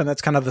desktop, and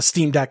that's kind of the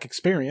Steam Deck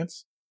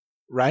experience,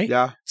 right?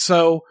 Yeah.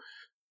 So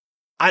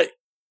I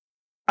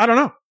don't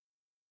know.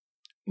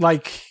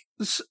 Like,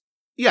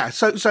 yeah.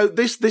 So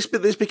this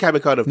became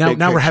a kind of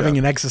now we're having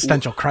an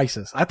existential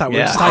crisis. I thought we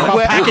were just talking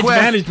about package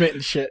management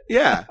and shit.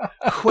 Yeah.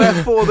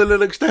 Wherefore the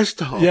Linux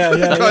desktop? Yeah.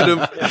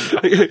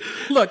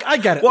 Look, I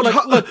get it.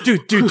 Look,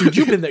 dude,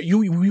 you've been there.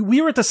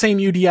 We were at the same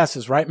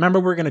UDSs, right? Remember,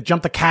 we were going to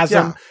jump the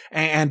chasm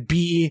and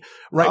be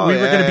right. Oh, we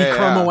were going to be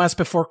Chrome OS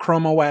before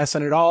Chrome OS,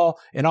 and it all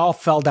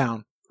fell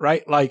down,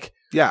 right? Like,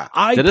 yeah.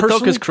 Did it though?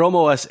 Because Chrome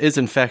OS is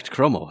in fact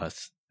Chrome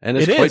OS, and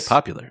it's quite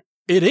popular.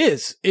 It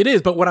is.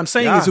 But what I'm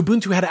saying is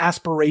Ubuntu had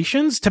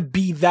aspirations to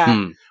be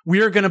that.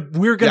 We're gonna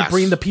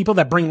bring the people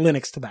that bring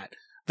Linux to that.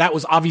 That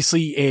was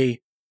obviously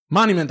a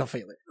monumental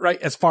failure,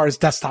 right? As far as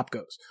desktop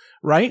goes,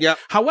 right? Yeah.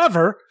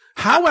 However,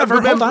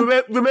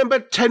 remember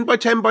 10 by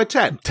 10 by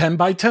 10? 10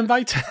 by 10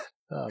 by 10.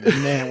 Oh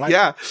man.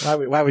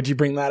 Why would you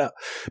bring that up?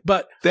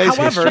 But there's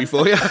history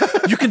for you.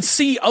 You can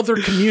see other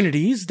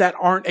communities that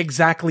aren't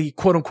exactly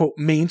quote unquote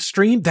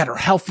mainstream that are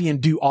healthy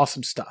and do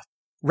awesome stuff.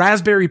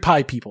 Raspberry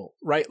Pi people,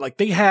 right? Like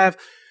they have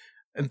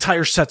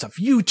entire sets of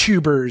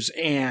YouTubers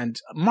and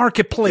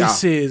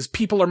marketplaces. Yeah.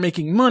 People are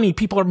making money.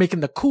 People are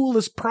making the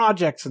coolest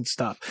projects and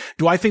stuff.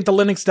 Do I think the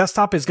Linux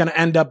desktop is going to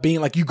end up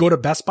being like you go to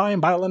Best Buy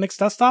and buy a Linux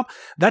desktop?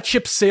 That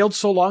ship sailed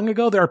so long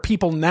ago. There are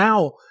people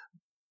now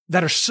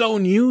that are so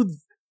new.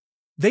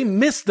 They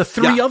missed the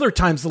three other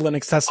times the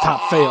Linux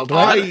desktop failed,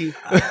 right?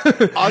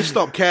 I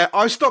stopped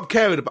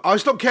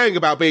caring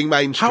about being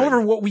mainstream. However,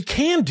 what we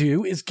can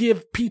do is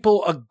give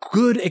people a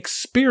good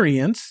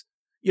experience,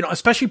 you know,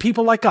 especially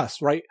people like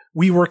us, right?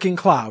 We work in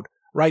cloud,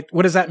 right?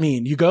 What does that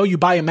mean? You go, you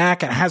buy a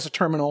Mac and it has a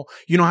terminal.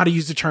 You know how to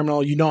use the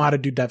terminal. You know how to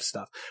do dev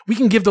stuff. We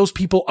can give those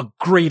people a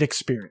great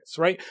experience,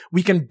 right?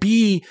 We can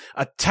be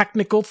a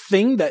technical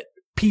thing that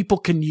people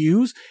can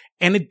use,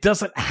 and it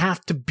doesn't have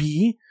to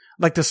be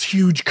like this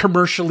huge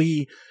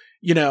commercially,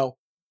 you know,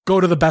 go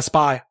to the Best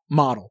Buy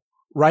model,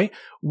 right?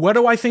 What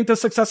do I think the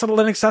success of the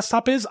Linux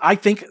desktop is? I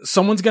think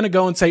someone's going to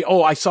go and say,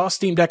 oh, I saw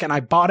Steam Deck and I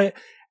bought it.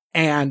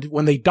 And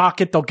when they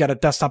dock it, they'll get a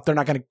desktop. They're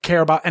not going to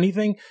care about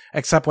anything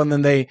except when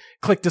then they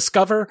click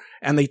discover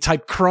and they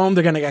type Chrome,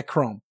 they're going to get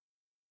Chrome,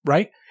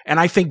 right?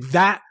 And I think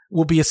that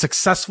will be a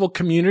successful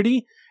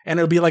community, and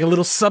it'll be like a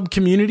little sub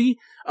community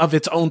of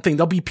its own thing.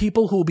 There'll be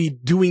people who will be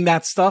doing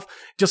that stuff,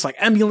 just like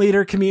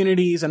emulator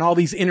communities and all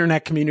these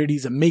internet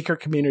communities and maker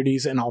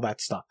communities and all that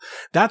stuff.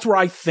 That's where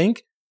I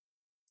think.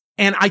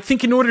 And I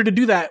think in order to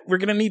do that, we're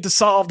going to need to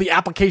solve the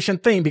application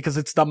thing, because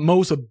it's the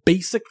most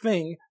basic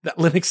thing that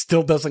Linux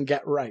still doesn't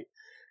get right.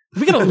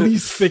 We can at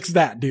least fix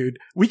that, dude.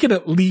 We can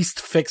at least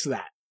fix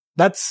that.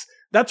 That's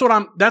what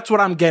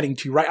I'm getting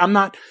to, right? I'm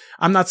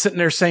not sitting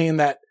there saying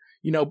that,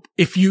 you know,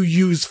 if you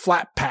use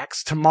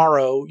Flatpaks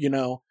tomorrow, you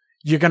know,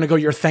 you're going to go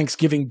your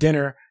Thanksgiving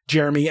dinner,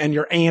 Jeremy, and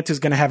your aunt is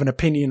going to have an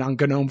opinion on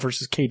GNOME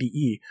versus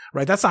KDE,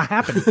 right? That's not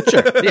happening.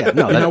 Sure. Yeah.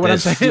 No, you know what I'm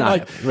saying?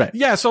 Like, right.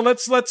 Yeah. So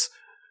let's,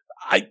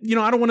 I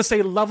don't want to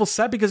say level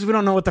set, because we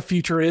don't know what the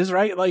future is,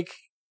 right? Like,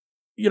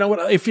 you know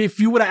what, if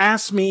you would have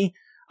asked me,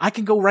 I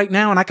can go right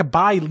now and I could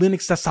buy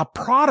Linux desktop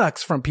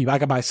products from people. I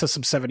could buy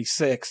System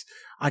 76.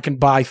 I can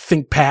buy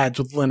ThinkPads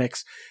with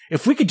Linux.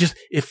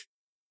 If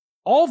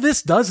all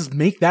this does is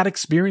make that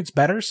experience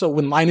better. So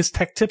when Linus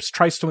Tech Tips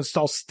tries to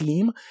install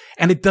Steam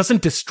and it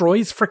doesn't destroy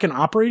his freaking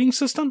operating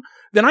system,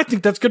 then I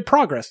think that's good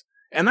progress.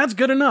 And that's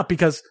good enough,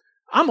 because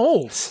I'm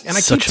old and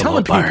I keep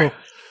telling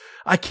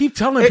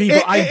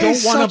people, I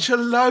don't want to. It's such a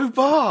low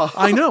bar.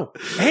 I know.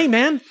 Hey,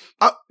 man,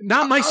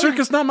 not my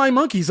circus, not my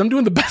monkeys. I'm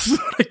doing the best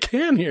that I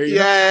can here. You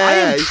know? I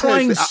am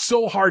trying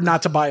so hard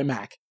not to buy a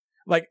Mac.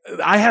 Like,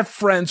 I have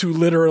friends who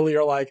literally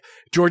are like,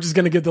 George is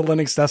going to give the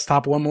Linux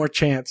desktop one more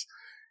chance.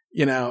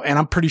 You know, and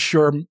I'm pretty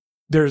sure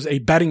there's a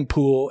betting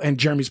pool, and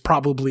Jeremy's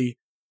probably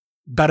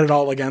bet it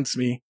all against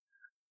me.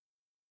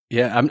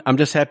 Yeah, I'm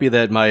just happy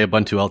that my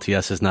Ubuntu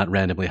LTS is not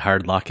randomly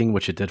hard locking,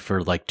 which it did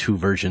for like 2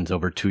 versions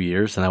over 2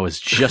 years, and I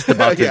was just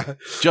about to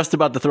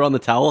to throw in the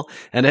towel,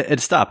 and it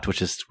stopped,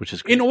 which is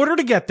great. In order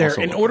to get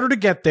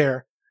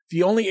there,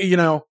 the only, you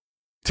know,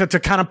 to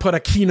kind of put a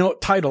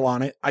keynote title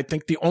on it, I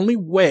think the only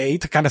way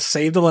to kind of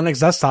save the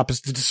Linux desktop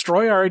is to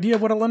destroy our idea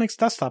of what a Linux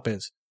desktop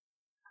is.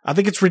 I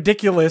think it's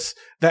ridiculous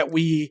that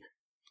we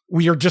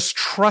are just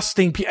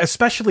trusting,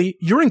 especially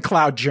you're in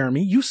cloud,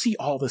 Jeremy. You see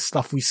all this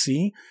stuff we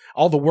see,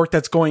 all the work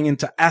that's going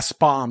into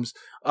SBOMs,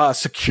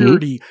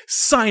 security,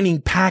 signing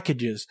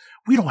packages.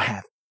 We don't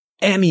have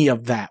any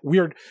of that.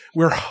 We're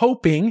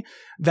hoping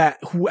that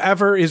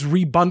whoever is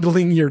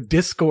rebundling your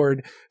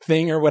Discord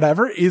thing or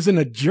whatever isn't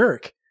a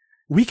jerk.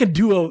 We could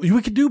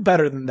do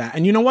better than that.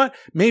 And you know what?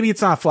 Maybe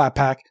it's not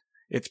Flatpak.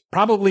 It's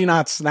probably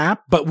not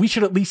Snap, but we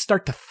should at least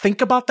start to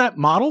think about that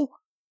model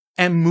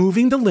and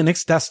moving the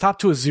Linux desktop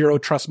to a zero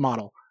trust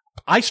model.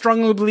 I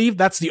strongly believe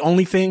that's the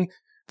only thing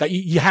that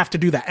you have to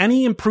do that.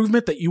 Any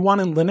improvement that you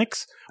want in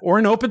Linux or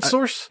in open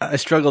source. I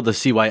struggle to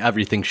see why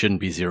everything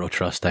shouldn't be zero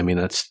trust. I mean,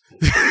 that's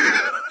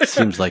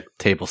seems like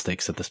table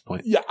stakes at this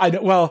point. Yeah, I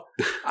know. Well,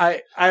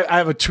 I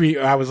have a tweet.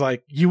 I was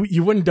like,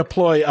 you wouldn't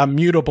deploy a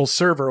mutable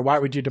server. Why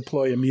would you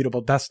deploy a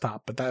mutable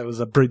desktop? But that was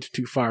a bridge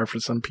too far for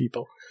some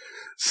people.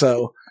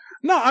 So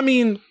no, I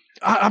mean,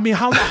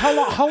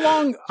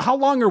 how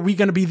long are we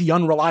going to be the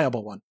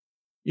unreliable one?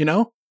 You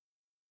know?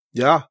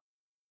 Yeah.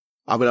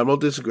 I mean, I'm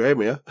not disagreeing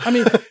with you. I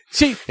mean,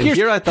 see,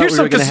 here I thought we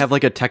were going to have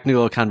like a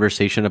technical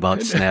conversation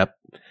about Snap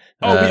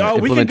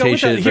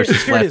implementation versus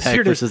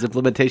Flatpak versus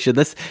implementation.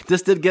 This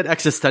did get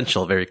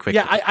existential very quickly.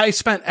 Yeah, I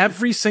spent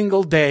every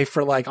single day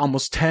for like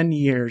almost 10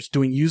 years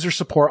doing user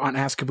support on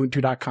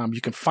askubuntu.com.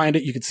 You can find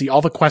it. You can see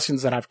all the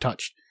questions that I've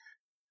touched.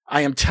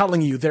 I am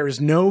telling you, there is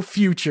no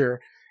future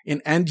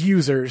in end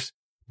users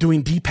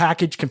doing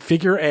depackage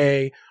configure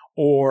A,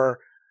 or,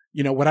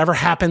 you know, whatever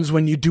happens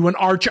when you do an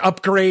Arch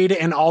upgrade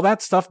and all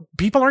that stuff.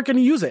 People aren't going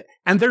to use it,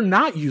 and they're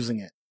not using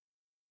it.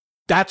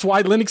 That's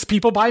why Linux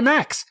people buy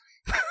Macs.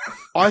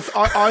 I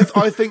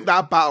think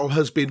that battle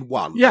has been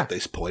won at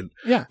this point.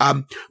 Yeah.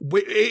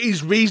 It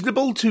is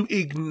reasonable to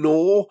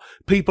ignore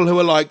people who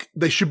are like,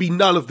 there should be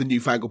none of the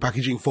newfangled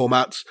packaging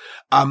formats.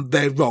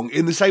 They're wrong.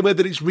 In the same way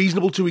that it's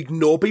reasonable to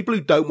ignore people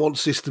who don't want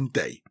System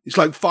D. It's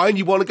like, fine,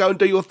 you want to go and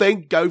do your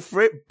thing, go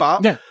for it,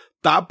 but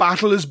that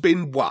battle has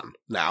been won.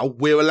 Now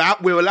we're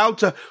allowed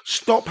to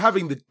stop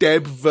having the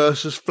Deb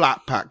versus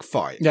Flatpak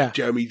fight. Yeah.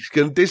 Jeremy's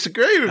going to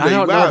disagree with me. I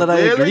don't Wow, know that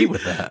really? I agree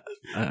with that.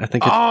 I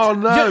think it's, Oh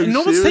no! Yeah,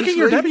 no one's taking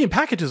your seriously? Debian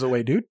packages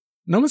away, dude.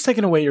 No one's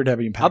taking away your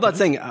Debian packages. I'm not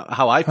saying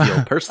how I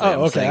feel personally. Oh, I'm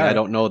okay, saying all right. I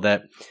don't know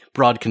that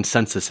broad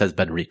consensus has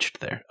been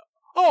reached there.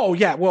 Oh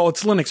yeah, well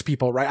it's Linux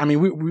people, right? I mean,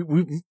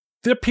 we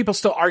there are people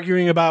still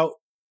arguing about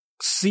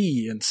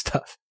C and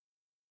stuff.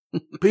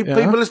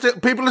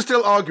 People are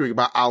still arguing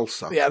about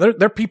ALSA. Yeah, there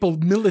are people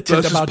militant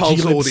Versus about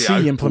Pulse glibc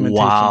Audio. implementations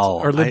Wow,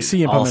 or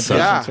libc ALSA.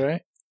 implementations, Yeah.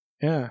 right?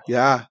 Yeah.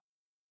 Yeah.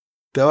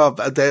 There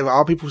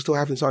are people still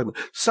having this argument.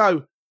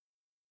 So,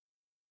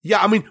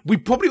 yeah, I mean, we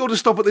probably ought to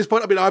stop at this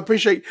point. I mean, I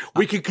appreciate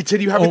we can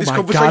continue having Oh this my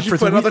conversation God,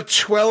 for another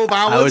 12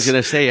 hours. I was going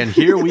to say, and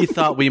here we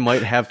thought we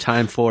might have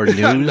time for news.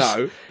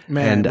 No.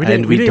 Man, And- we didn't,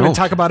 and we we didn't even don't.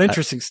 talk about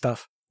interesting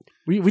stuff.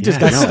 We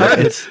just Yeah, got no, started.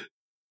 it's-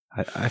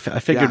 I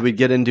figured Yeah. we'd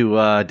get into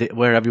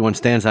where everyone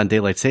stands on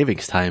daylight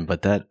savings time,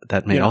 but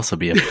that may Yeah. also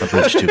be a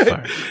bridge too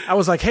far. I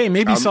was like, hey,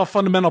 maybe solve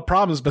fundamental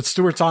problems, but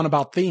Stuart's on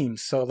about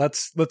themes, so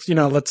let's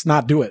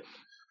not do it.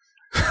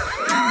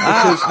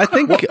 I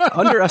think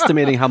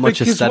underestimating how much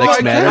Because aesthetics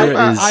why- matter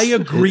I is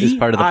agree. is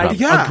part of the problem.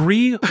 Yeah.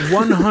 agree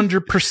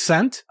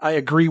 100%. I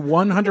agree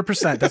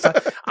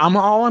 100%.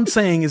 All I'm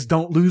saying is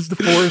don't lose the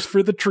forest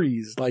for the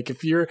trees. Like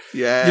if you're,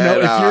 Yeah. you know,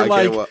 if no, you're I get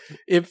like, what-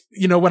 if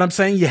you know what I'm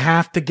saying, you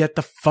have to get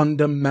the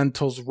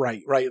fundamentals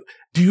right?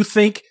 Do you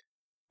think?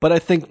 But I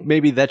think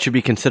maybe that should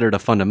be considered a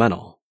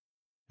fundamental.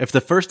 If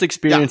the first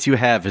experience you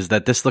have is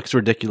that this looks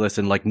ridiculous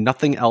and like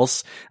nothing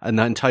else in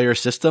the entire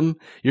system,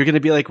 you're going to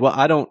be like, well,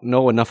 I don't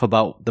know enough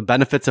about the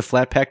benefits of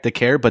Flatpak to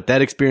care, but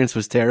that experience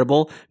was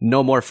terrible.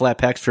 No more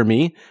Flatpaks for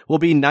me. Will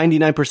be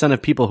 99%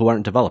 of people who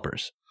aren't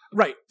developers.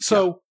 Right.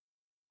 So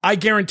I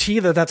guarantee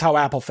that that's how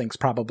Apple thinks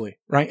probably,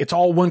 right? It's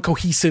all one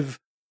cohesive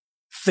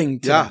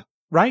thing to them,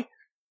 right?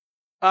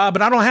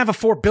 But I don't have a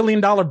 $4 billion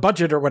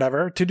budget or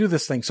whatever to do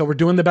this thing. So we're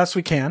doing the best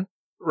we can,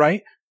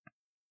 right?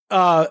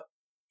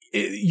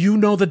 You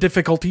know the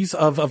difficulties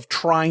of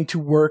trying to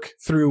work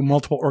through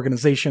multiple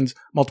organizations,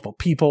 multiple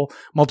people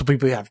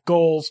who have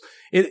goals.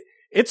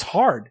 It's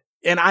hard.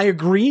 And I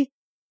agree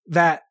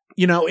that,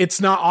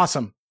 it's not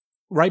awesome,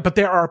 right? But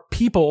there are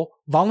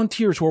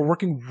volunteers who are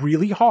working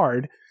really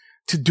hard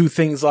to do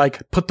things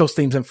like put those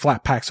things in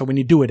Flatpak. So when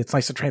you do it, it's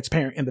nice and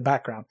transparent in the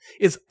background.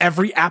 Is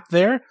every app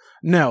there?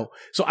 No.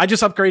 So I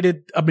just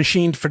upgraded a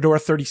machine to Fedora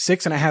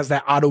 36 and it has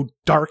that auto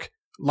dark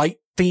light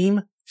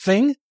theme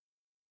thing.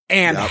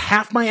 And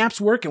half my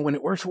apps work, and when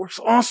it works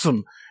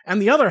awesome.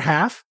 And the other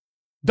half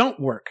don't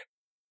work.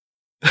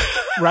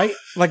 Right?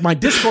 Like my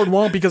Discord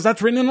won't because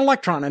that's written in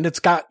Electron and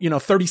it's got,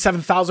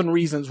 37,000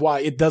 reasons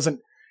why it doesn't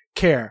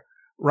care.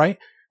 Right?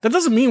 That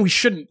doesn't mean we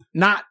shouldn't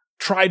not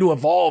try to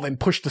evolve and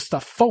push the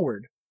stuff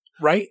forward.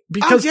 Right?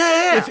 Because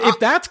if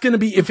it's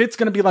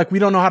going to be like, we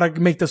don't know how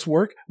to make this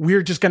work,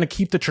 we're just going to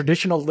keep the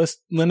traditional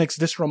Linux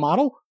distro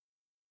model,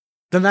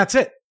 then that's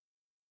it.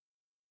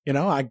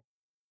 I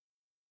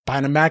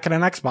buying a Mac and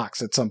an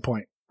Xbox at some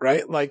point,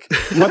 right? Like,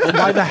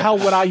 why the hell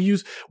would I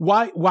use,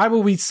 why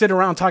would we sit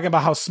around talking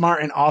about how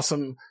smart and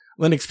awesome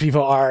Linux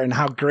people are and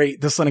how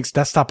great this Linux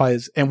desktop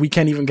is and we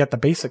can't even get the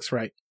basics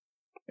right,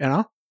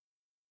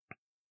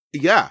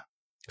 Yeah.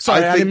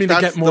 Sorry, I didn't mean to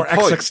get more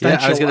existential.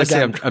 Yeah, I was going to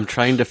say, again. I'm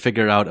trying to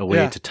figure out a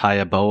way to tie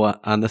a bow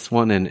on this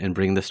one and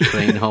bring this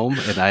train home,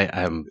 and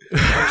I'm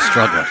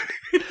struggling.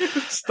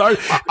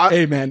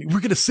 Hey man, we're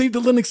going to save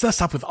the Linux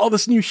desktop with all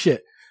this new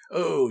shit.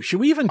 Oh, should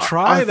we even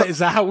try that? Is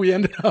that how we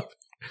ended up?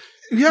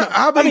 Yeah,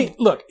 I mean,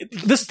 look,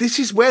 this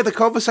is where the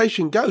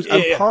conversation goes.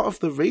 And part of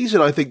the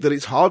reason I think that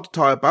it's hard to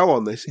tie a bow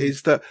on this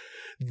is that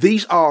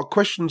these are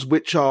questions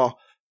which are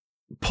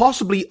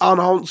possibly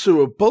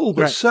unanswerable,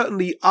 but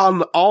certainly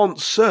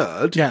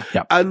unanswered. Yeah.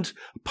 And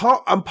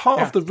part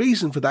of the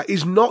reason for that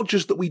is not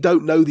just that we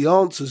don't know the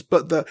answers,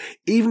 but that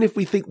even if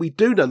we think we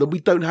do know them, we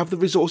don't have the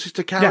resources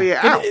to carry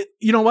it out.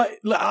 You know what?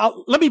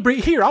 I'll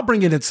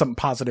bring it in something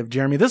positive,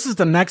 Jeremy. This is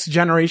the next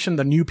generation.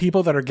 The new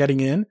people that are getting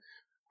in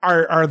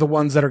are the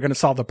ones that are going to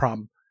solve the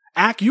problem.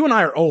 Ack, you and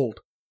I are old,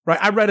 right?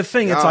 I read a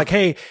thing. It's like,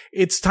 hey,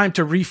 it's time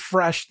to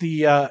refresh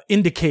the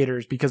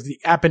indicators because the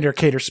app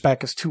indicator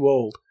spec is too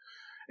old.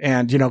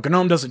 And,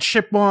 GNOME doesn't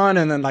ship one,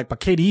 and then but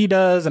KDE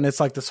does, and it's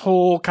like this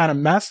whole kind of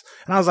mess.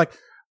 And I was like,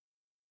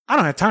 I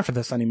don't have time for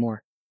this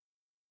anymore.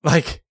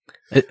 Like,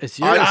 is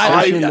your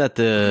assumption that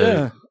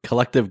the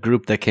collective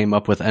group that came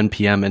up with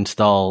NPM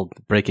install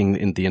breaking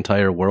in the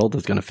entire world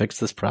is going to fix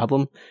this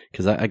problem?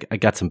 Because I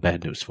got some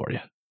bad news for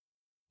you.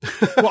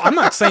 Well, I'm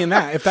not saying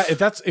that.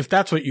 If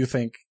that's what you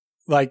think,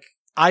 like,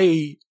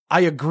 I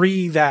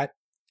agree that,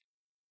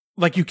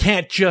 like, you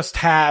can't just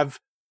have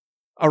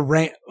a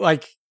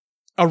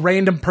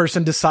random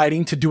person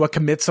deciding to do a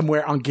commit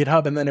somewhere on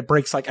GitHub and then it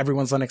breaks like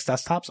everyone's Linux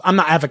desktops. I'm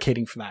not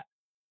advocating for that.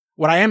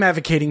 What I am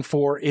advocating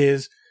for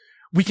is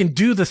we can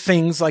do the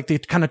things like the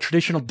kind of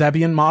traditional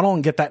Debian model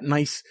and get that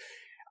nice,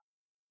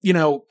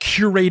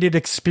 curated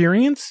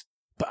experience.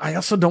 But I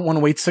also don't want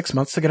to wait 6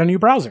 months to get a new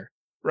browser,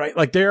 right?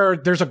 Like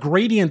there's a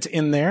gradient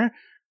in there.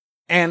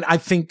 And I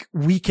think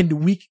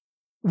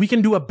we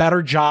can do a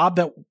better job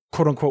that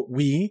quote unquote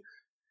we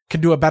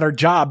can do a better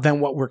job than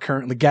what we're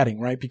currently getting,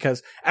 right?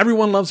 Because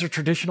everyone loves a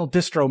traditional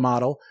distro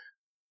model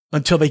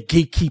until they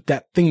gatekeep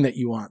that thing that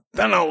you want.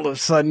 Then all of a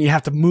sudden you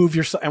have to move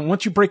yourself. And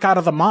once you break out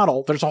of the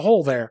model, there's a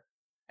hole there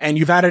and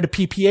you've added a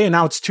PPA and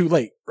now it's too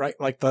late, right?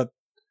 Like the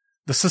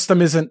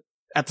system isn't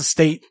at the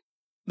state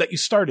that you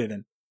started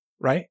in,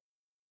 right?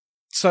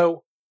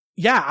 So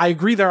yeah, I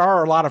agree. There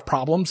are a lot of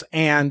problems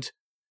and,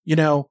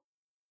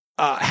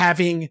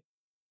 having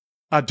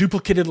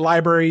duplicated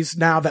libraries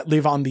now that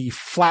live on the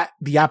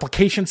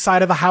application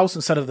side of the house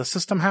instead of the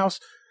system house.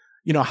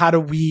 How do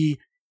we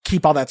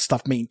keep all that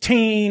stuff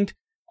maintained?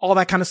 All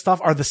that kind of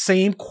stuff are the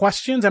same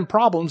questions and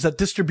problems that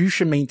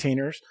distribution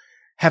maintainers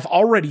have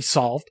already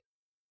solved,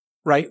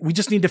 right? We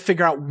just need to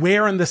figure out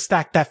where in the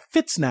stack that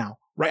fits now,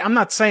 right? I'm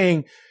not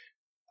saying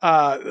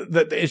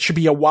that it should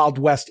be a Wild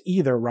West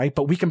either, right?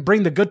 But we can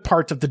bring the good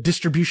parts of the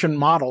distribution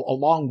model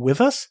along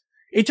with us.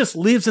 It just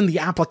lives in the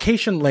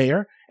application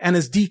layer and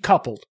is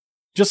decoupled,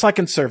 just like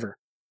in server,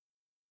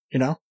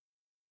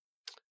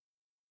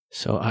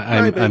 So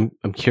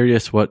I'm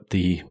curious what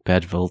the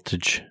Bad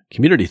Voltage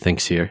community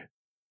thinks here.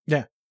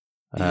 Yeah.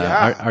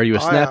 Are you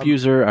a Snap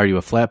user? Are you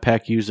a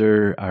Flatpak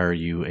user? Are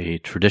you a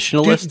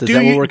traditionalist? Is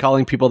that what we're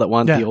calling people that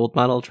want the old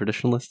model,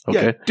 traditionalist?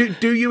 Okay. Yeah.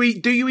 Do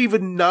you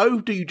even know?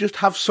 Do you just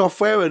have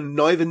software and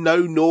neither know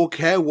nor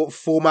care what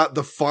format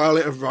the file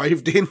it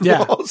arrived in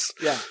was?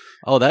 Yeah.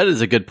 Oh, that is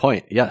a good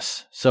point.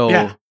 Yes. So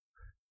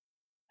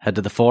head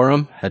to the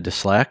forum, head to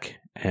Slack,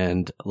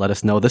 and let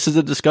us know. This is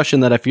a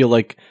discussion that I feel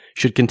like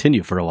should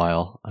continue for a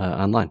while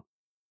online.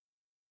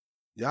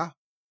 Yeah.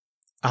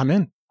 I'm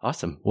in.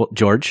 Awesome. Well,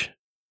 George,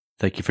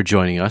 thank you for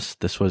joining us.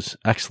 This was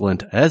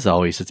excellent. As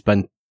always, it's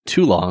been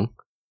too long.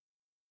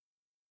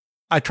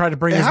 I try to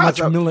bring as much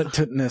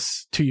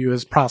militantness to you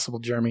as possible,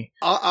 Jeremy.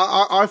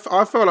 I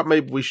feel like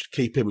maybe we should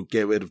keep him and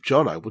get rid of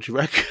Jono. What do you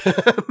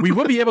reckon? We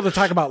would be able to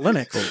talk about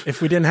Linux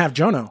if we didn't have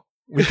Jono.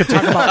 We could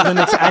talk about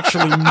Linux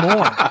actually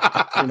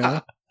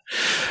more,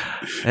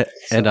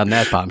 And on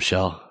that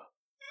bombshell.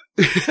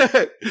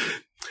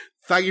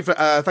 Thank you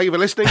for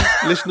listening,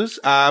 listeners.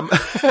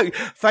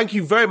 Thank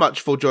you very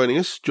much for joining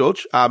us,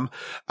 George.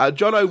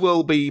 Jono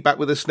will be back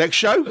with us next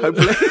show.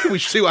 Hopefully, we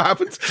shall see what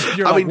happens.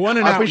 You're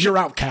out. You're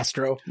out,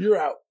 Castro. You're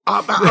out.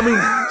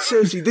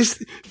 Seriously,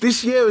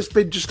 this year has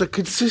been just a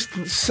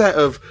consistent set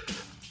of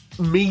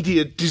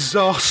media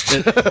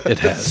disaster. It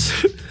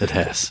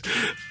has.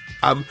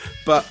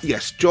 But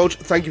yes, George,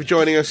 thank you for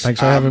joining us. Thanks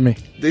for having me.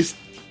 This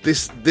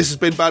has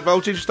been Bad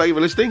Voltage. Thank you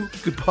for listening.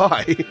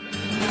 Goodbye.